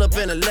 I pull up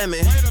in a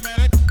lemon.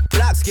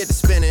 Blocks get to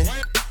spinning.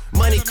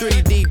 Money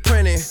 3D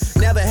printing.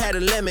 Never had a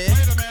limit.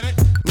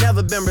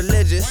 Never been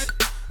religious.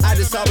 I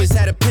just always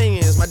had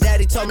opinions. My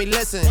daddy told me,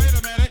 listen,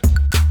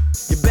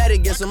 you better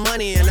get some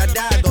money and I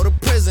die, go to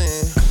prison.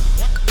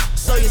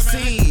 So you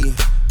see,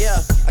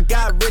 yeah, I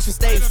got rich and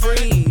stayed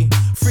free.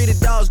 Free the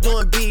dogs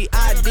doing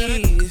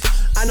BIDs.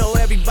 I know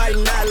everybody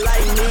not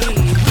like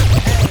me.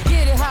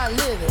 Get it how I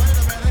live it.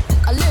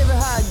 I live it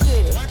how I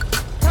get it.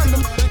 Come to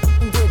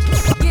and get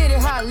it. Get it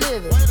how I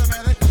live it.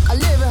 I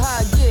live it how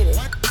I get it.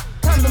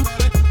 Come to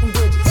and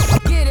get it.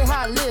 Get it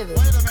how I live it.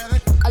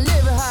 I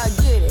live it how I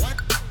get it.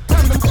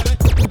 Come to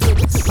and get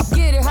it.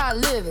 Get it how I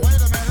live it.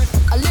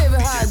 I live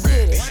it how I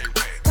get it.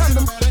 Come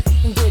to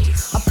and get it.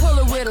 I pull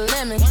it with a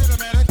lemon.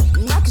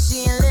 Not 'cause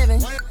she ain't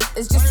living.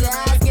 It's just your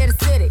eyes get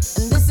acidic.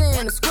 And this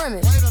ain't a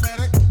scrimmage.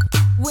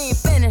 We ain't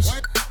finished.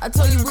 I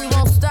told you we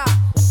won't stop.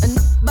 And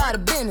by the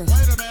business.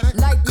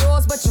 Like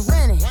yours, but you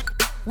rent it.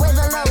 Where's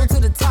the level to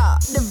the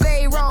top? The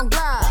very wrong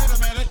glide.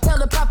 Tell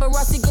the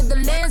paparazzi get the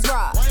lens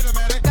right.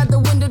 Got the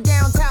window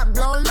down, top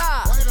blown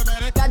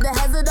live. Got the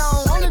hazard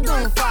on the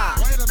doom fire.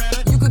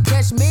 You could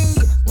catch me,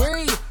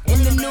 breathe,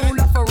 in the new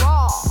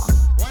LaFerrari.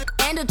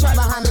 And the truck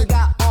behind me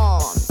got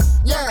arms.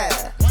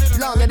 Yeah,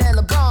 longer than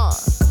LeBron.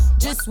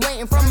 Just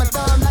waiting from my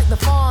thumb like the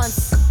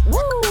fawns.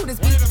 Woo, this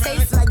beat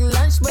tastes like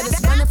lunch, but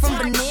it's running from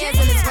veneers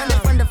and it's running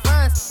from the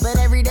fronts. But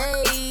every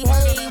day,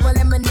 hey, well,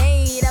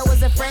 lemonade, I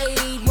was afraid.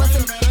 Once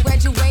I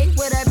graduate,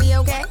 would I be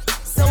okay?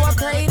 So I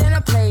prayed and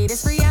I played.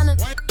 It's Rihanna.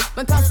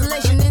 My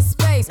constellation is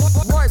space.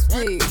 Words,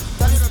 please.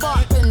 Got the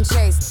spark, couldn't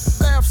chase.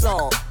 Bath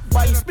salt,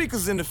 biting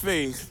speakers in the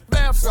face.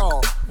 Bath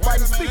salt,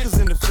 biting speakers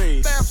in the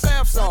face.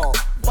 Bath salt,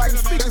 biting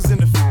speakers in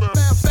the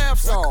face. Bath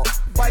salt,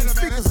 biting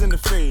speakers in the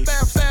face.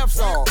 Bath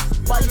salt,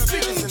 biting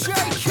speakers in the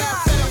face.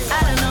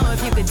 I don't know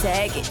if you could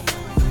take it.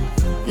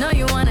 No,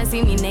 you wanna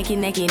see me naked,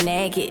 naked,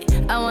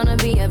 naked. I wanna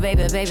be a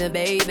baby, baby,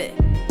 baby.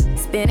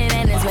 Spinning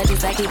in his red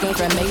just like he came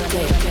from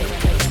Mayday.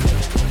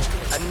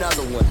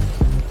 Another one.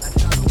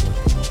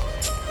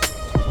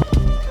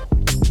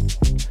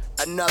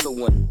 Another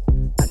one.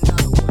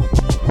 Another one.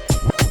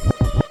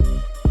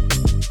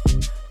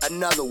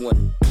 Another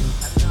one.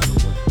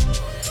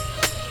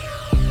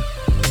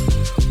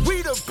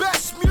 We the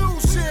best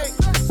music.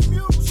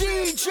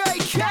 DJ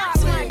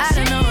Khaled. I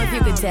don't know if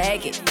you could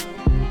take it.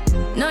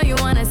 No, you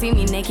wanna see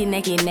me naked,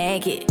 naked,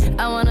 naked.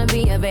 I wanna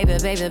be a baby,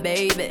 baby,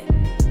 baby.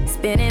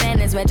 Spinning in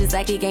his red just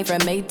like he came from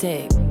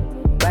Maytag.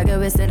 Rocket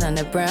with it on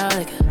the brown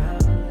liquor.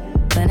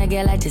 When I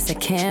get like this, I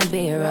can't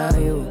be around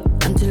you.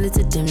 I'm too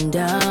little to dim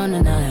down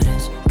a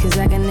notch. 'Cause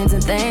I can into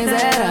things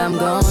that I'm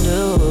gon'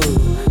 do.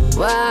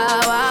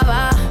 Wow, wow,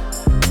 wow.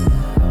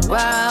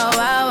 Wow,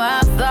 wow,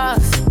 wow,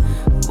 thoughts.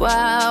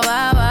 Wow,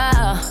 wow,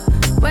 wow.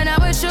 When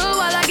I'm with you,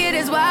 all I get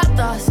is wild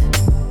thoughts.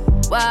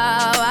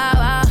 Wow, wow,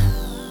 wow.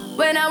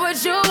 When I'm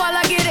with you, all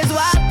I get is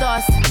wild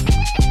thoughts.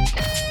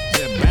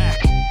 They're back,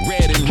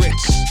 Red and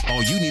Ritz.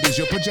 All you need is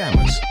your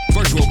pajamas.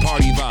 Virtual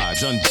party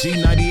vibes on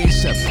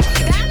G98.7.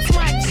 That's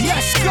my jam.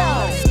 Let's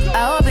go.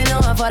 I hope you know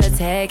I'm for the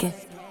taking.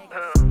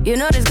 You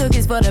know this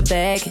cookie's for the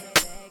bag.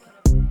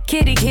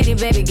 Kitty, kitty,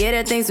 baby, get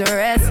her things to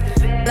rest.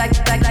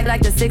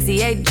 Like the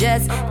 68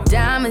 Jets.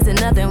 Diamonds are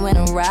nothing when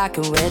I'm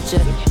rocking with ya.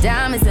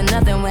 Diamonds are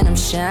nothing when I'm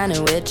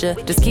shining with ya.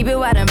 Just keep it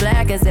white and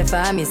black as if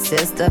I'm your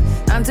sister.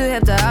 I'm too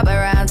hip to hop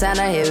around, time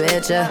to hit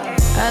with ya.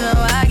 I know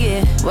I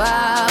get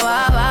wow,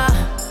 wow, wow.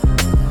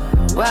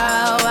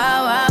 Wow,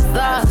 wow, wow,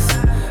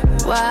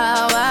 thoughts.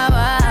 Wow, wow,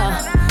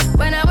 wow.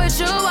 When I'm with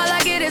you, all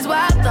I get is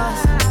wild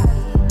thoughts.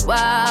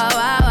 Wow,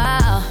 wow,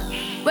 wow.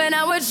 When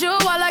I'm with you,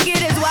 all I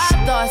get is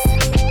wild thoughts.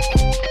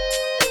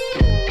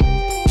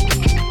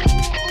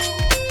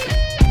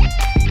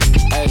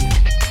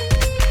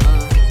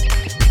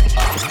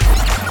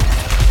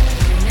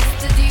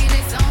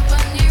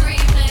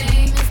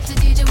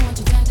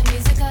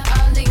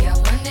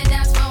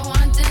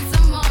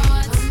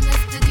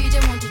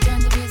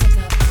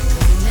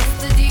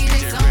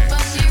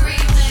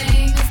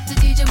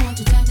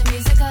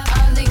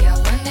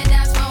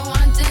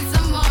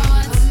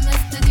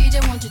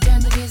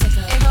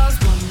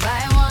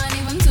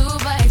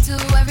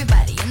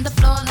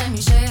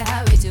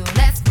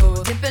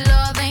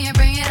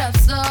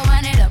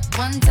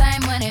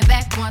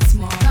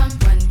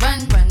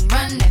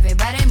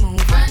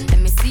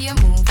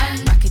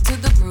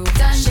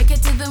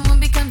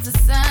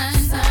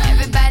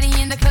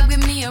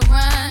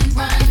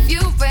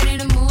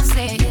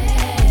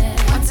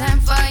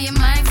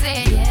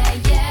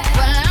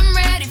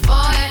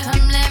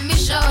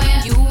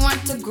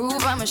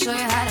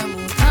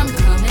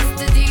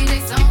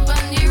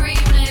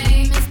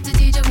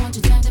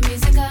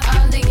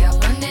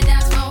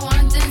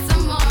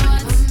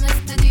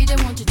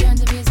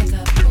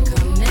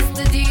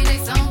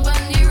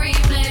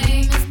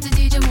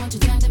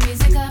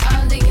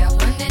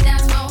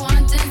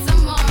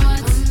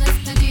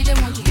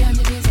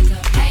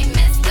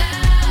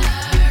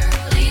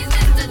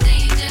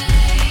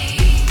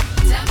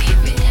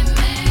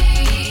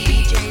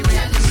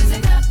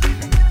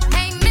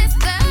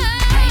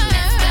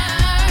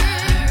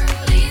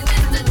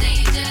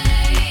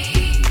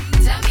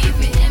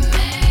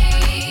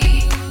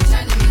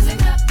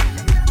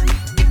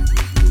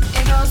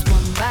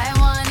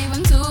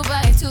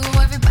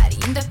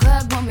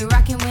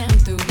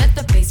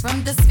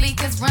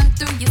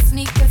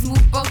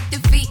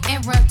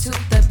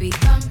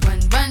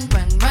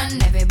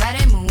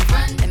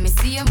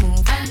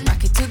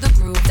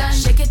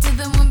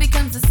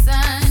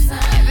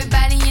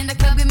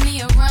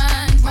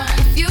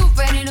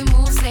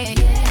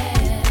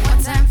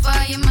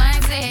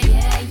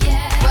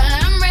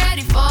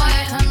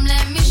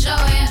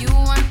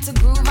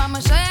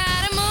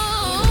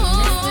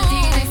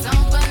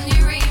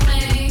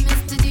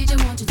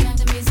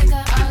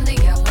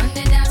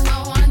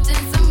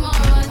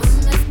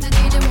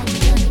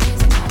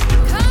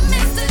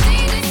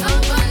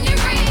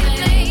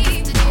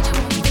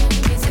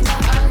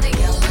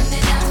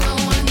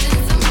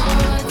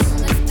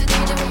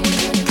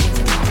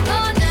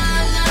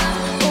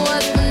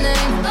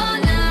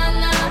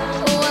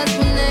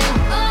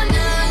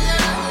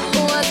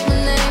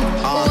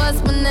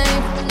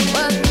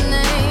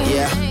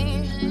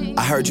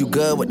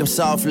 With them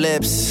soft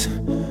lips,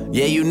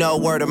 yeah, you know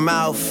word of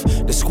mouth.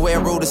 The square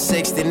root of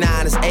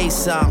 69 is 8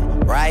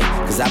 something, right?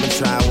 Cause I've been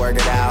trying to work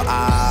it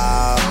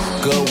out.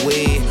 Good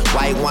weed,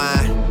 white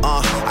wine,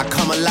 I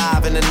come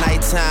alive in the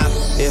nighttime.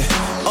 Yeah,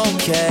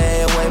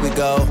 okay, away we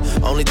go.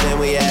 Only thing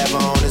we have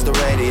on is the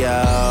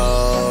radio.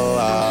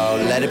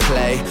 Oh, let it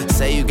play.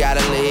 Say you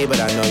gotta leave, but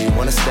I know you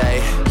wanna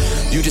stay.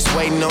 You just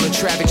waiting on the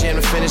traffic jam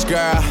to finish,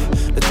 girl.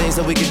 The things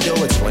that we can do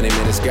in 20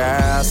 minutes,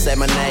 girl. Say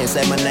my name,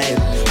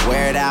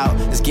 wear it out.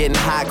 It's getting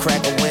hot,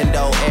 crack a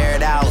window, air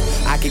it out.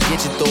 I could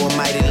get you through a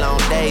mighty long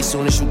day.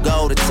 Soon as you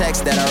go, the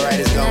text that I write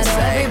is gonna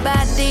say.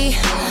 Everybody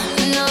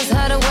knows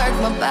how to work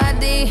my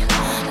body,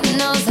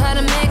 knows how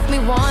to make me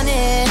want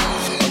it.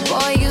 But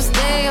boy, you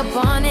stay up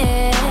on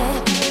it.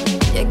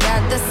 You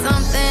got this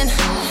something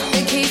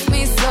that keeps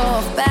me so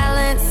off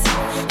balance.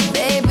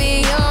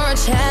 Baby, you're a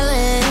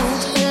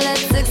challenge.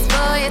 Let's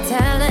explore your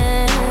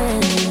talent.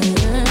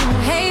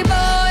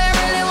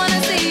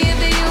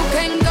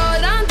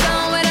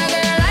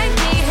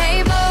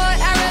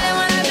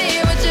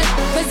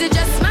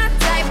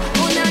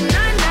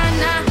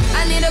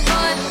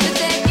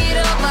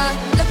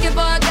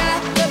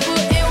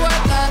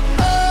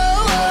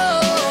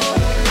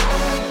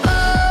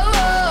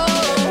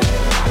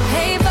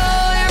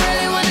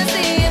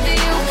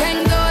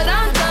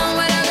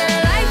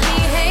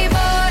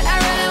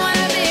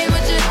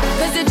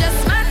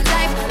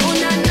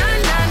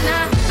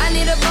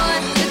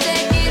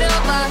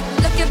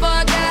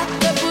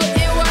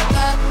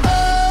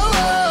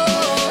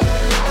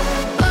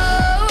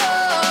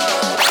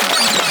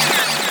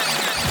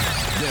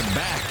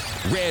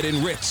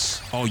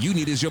 All you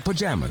need is your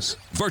pajamas.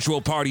 Virtual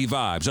party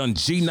vibes on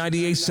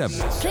G98.7.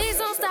 Please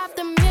don't stop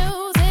the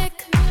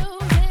music.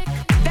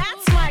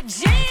 That's my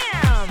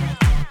jam.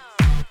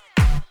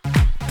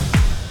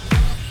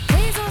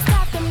 Please don't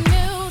stop the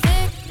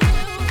music.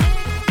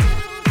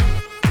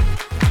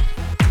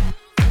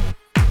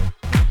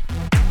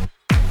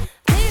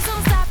 Please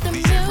don't stop the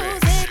music.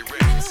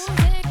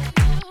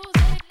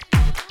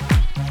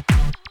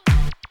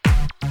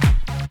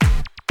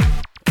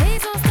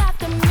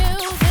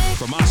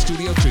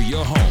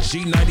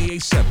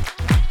 G98.7.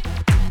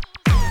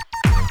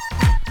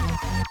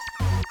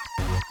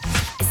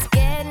 It's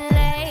getting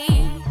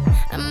late.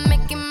 I'm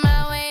making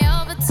my way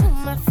over to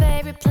my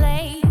favorite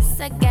place.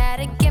 I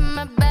gotta get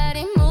my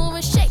body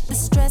moving, shake the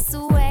stress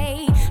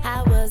away.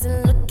 I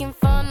wasn't looking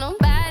for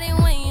nobody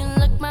when you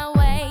look my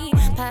way.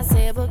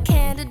 Possible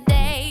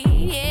candidate,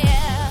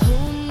 yeah. Who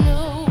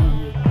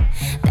knew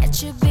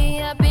that you'd be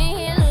up in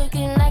here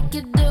looking like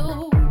you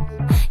do?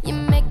 You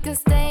make us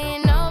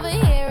staying over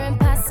here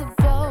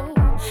impossible.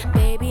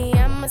 Baby,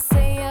 I'ma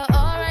say your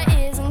aura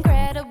is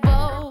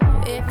incredible.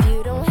 If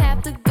you don't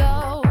have to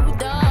go,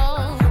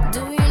 don't.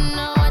 Do you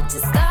know what you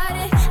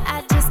started?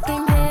 I just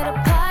came here to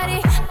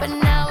party, but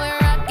now we're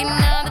rocking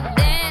on the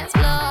dance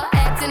floor,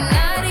 acting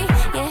naughty.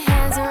 Your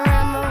hands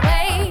around my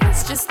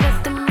waist, just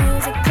let the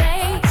music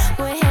play.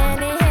 We're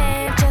hand in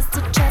hand, chest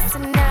to chest,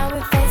 and now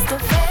we're face to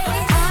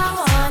face. I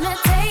wanna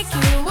take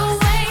you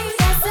away,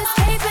 let's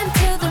escape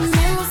into the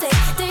music.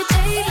 DJ,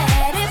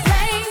 let it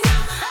play.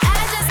 I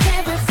just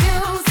can't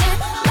refuse it,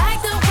 like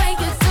the way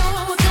you do.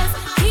 Just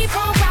keep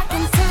on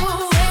rocking to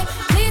it.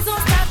 Please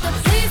don't stop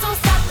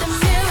the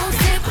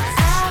music.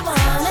 I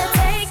wanna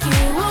take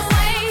you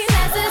away,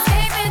 let's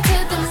escape into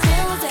the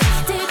music.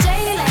 DJ,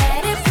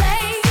 let it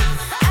play.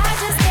 I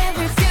just can't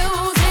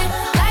refuse it,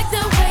 like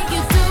the way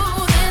you do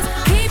this.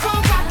 Keep on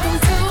rocking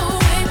to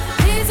it.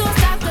 Please don't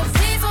stop the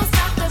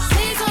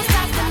music.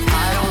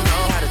 I don't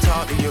know how to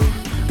talk to you.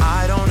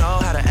 I don't know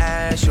how to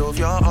ask you if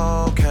you're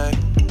okay.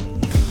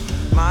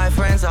 My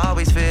friends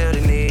always feel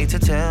the need to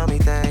tell me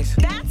things.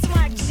 That's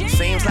my jam.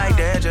 Seems like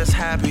they're just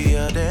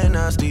happier than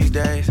us these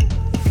days.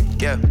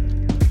 Yeah.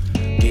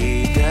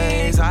 These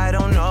days, I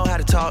don't know how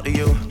to talk to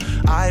you.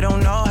 I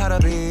don't know how to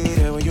be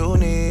there when you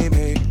need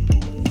me.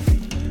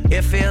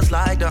 It feels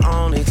like the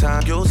only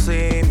time you'll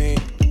see me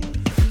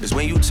is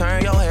when you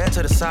turn your head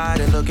to the side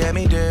and look at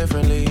me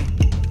differently.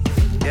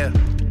 Yeah.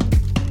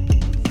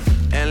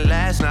 And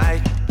last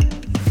night,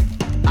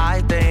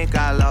 I think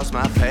I lost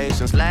my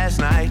patience. Last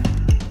night,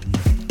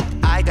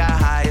 I got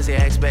high as the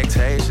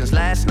expectations.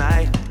 Last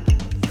night,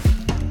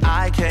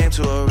 I came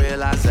to a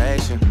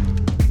realization,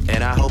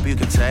 and I hope you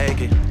can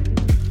take it.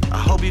 I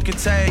hope you can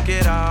take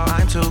it all.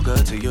 I'm too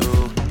good to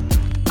you.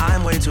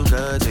 I'm way too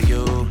good to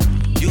you.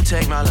 You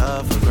take my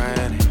love for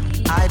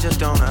granted. I just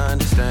don't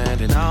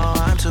understand it. No,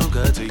 I'm too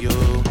good to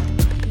you.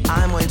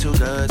 I'm way too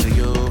good to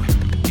you.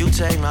 You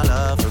take my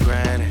love for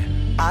granted.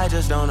 I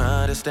just don't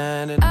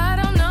understand it. I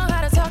don't know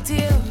how to talk to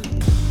you.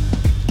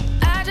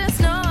 I just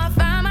know I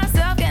find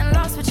myself getting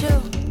lost with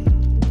you.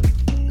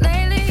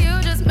 Lately,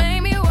 you just made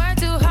me work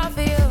too hard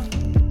for you.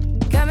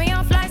 Got me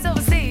on flights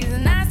overseas,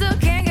 and I still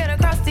can't get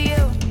across to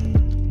you.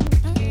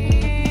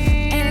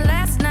 And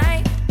last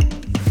night,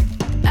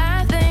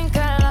 I think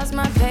I lost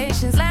my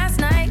patience. Last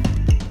night,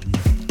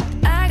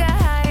 I got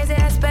high as the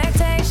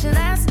expectation.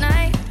 Last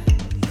night,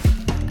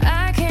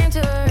 I came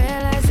to a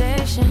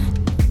realization,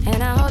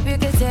 and I hope you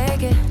could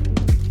take it.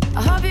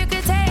 I hope you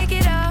could take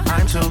it all.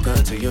 I'm too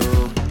good to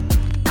you.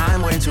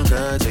 I'm way too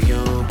good to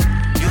you.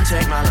 You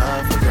take my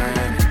love for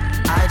granted.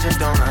 I just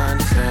don't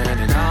understand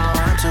it. No,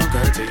 I'm too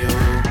good to you.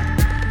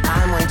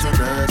 I'm way too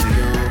good to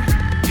you.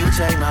 You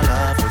take my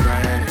love for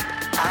granted.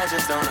 I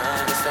just don't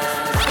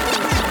understand it.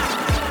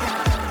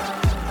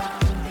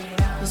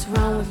 What's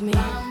wrong with me?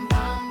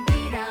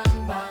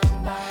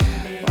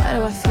 Why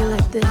do I feel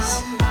like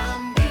this?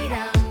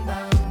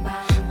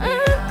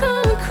 I'm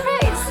going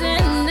crazy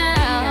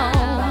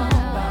now.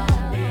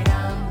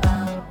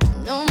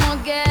 No more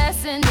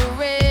gas in the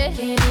red.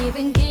 Can't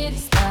even get it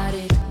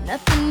started.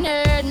 Nothing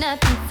heard,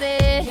 nothing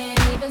said. Can't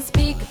even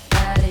speak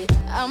about it.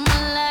 I'm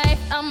my life,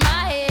 I'm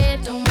my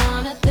head. Don't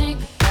wanna think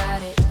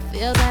about it.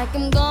 Feels like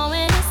I'm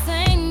going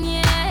insane,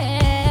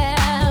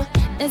 yeah.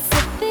 It's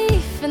a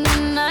thief in the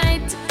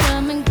night to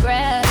come and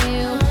grab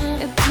you.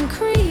 It can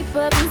creep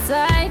up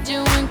inside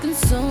you and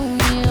consume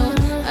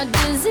you.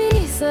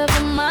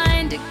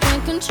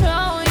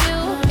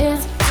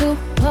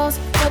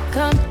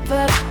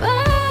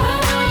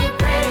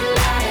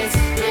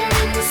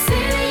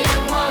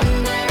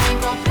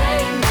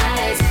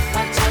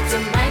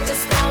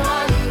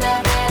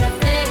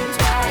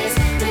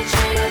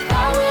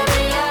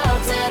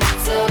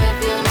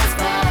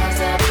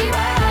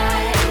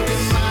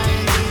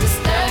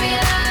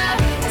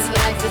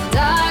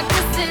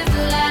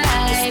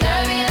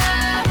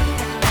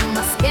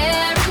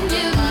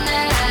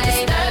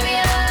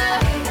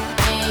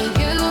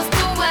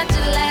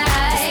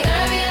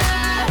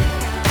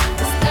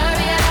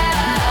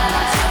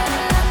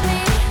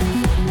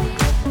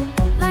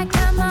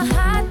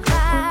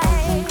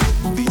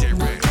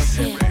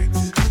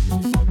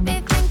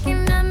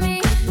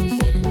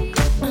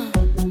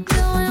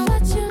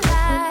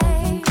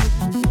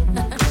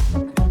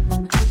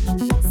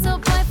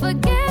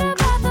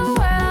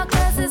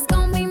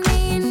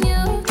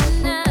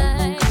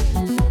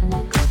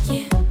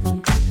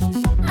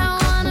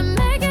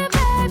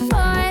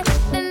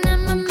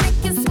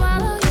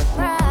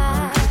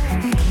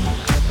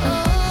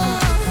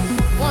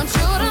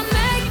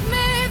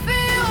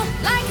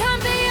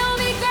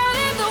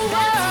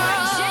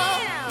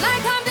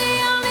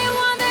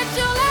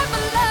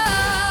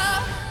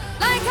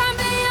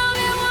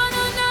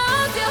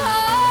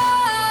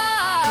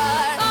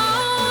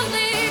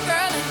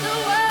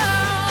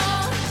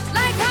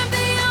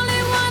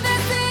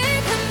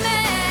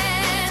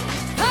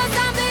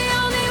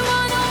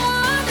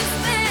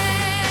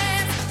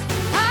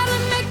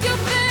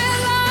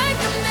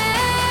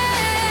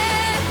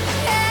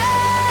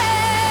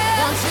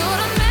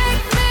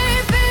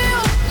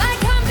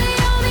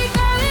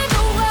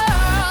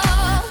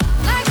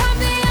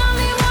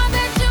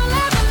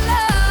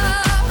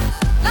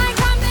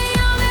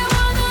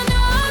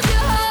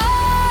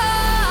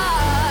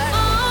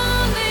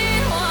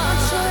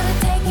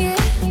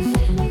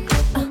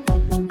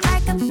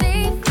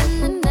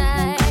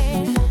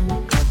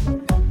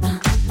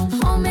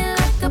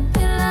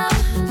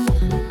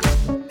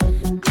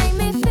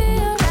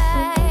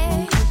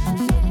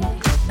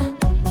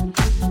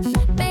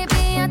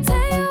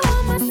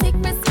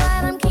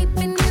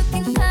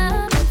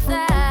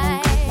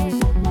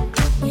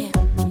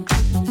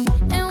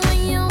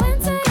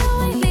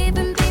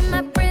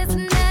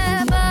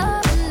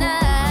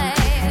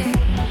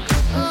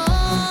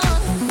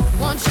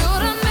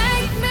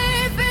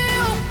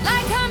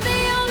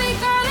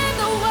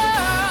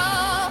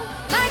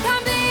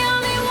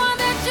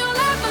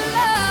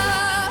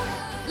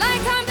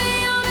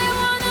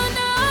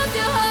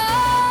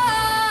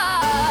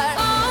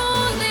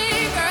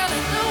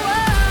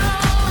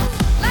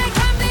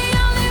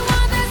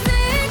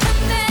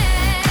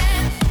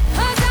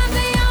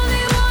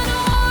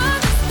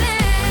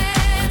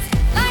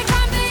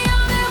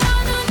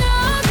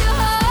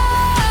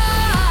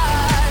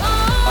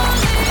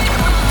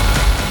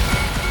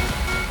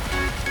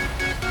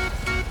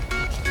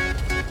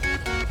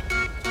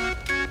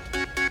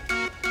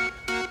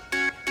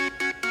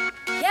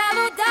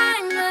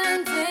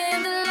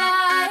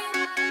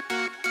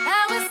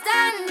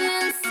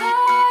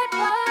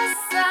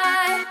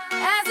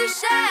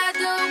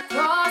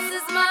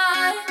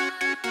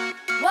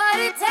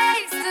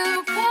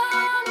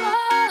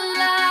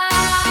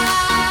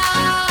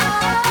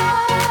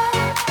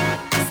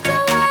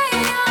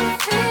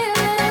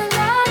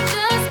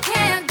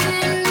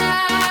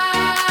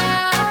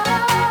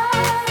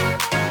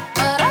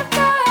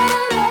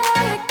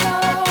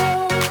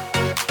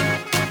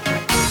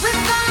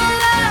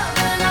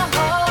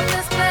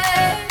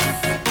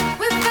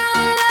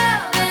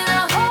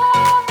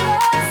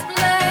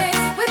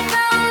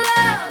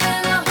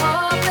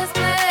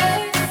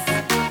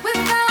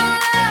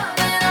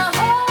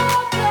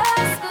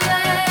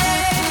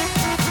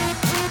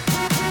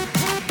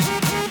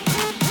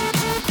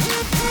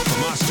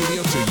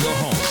 studio to your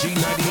home,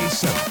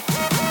 G98.7.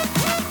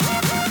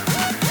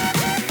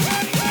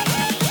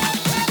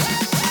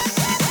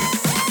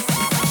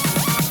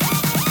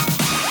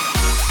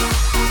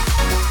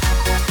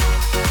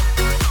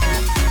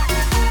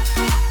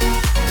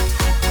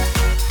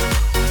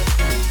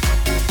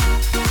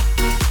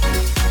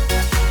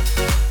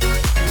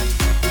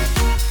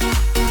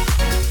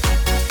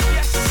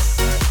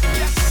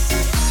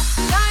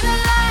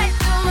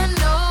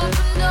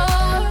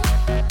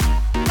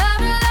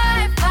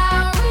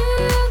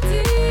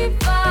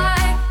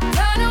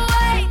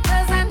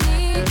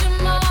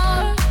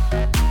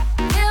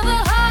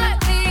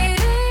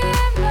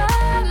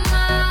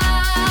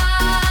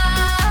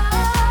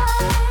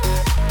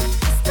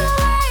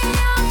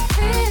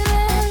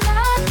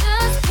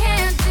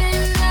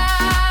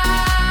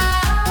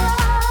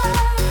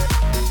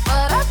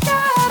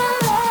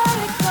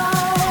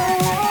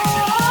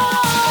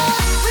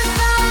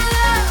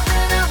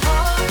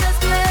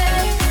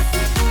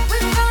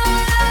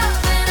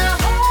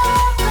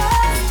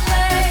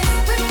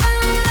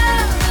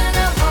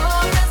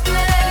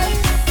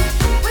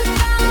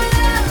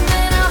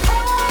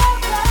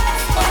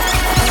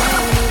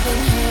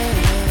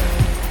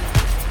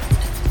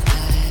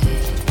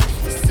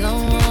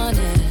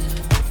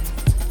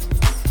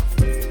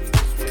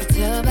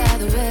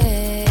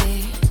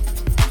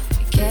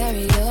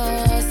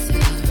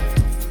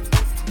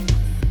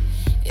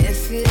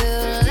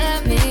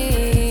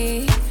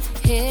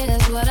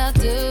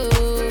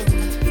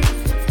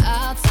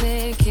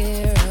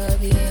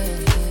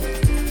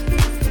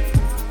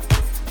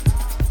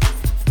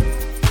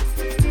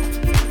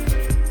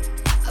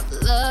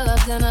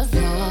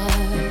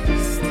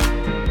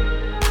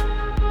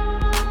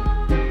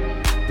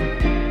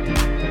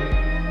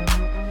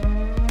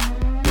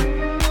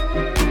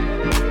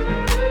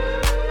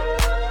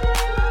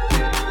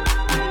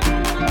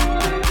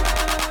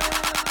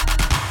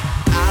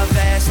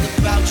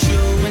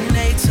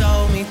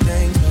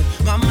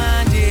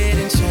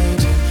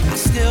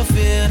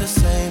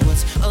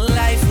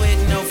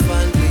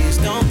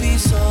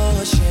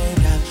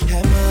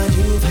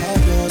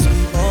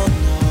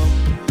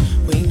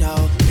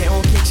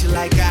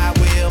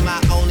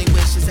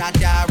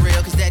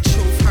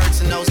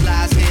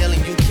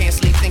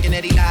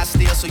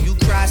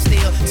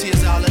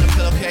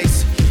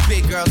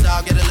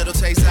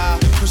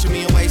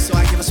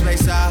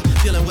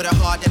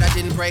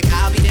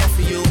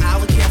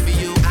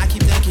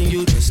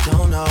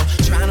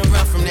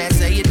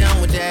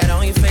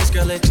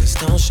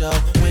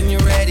 When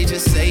you're ready,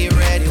 just say you're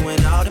ready.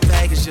 When all the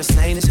baggage just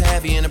ain't as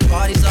heavy and the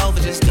party's over,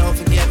 just don't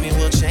forget me.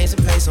 We'll change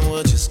the pace and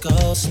we'll just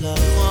go slow.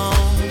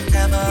 Won't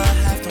ever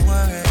have to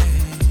worry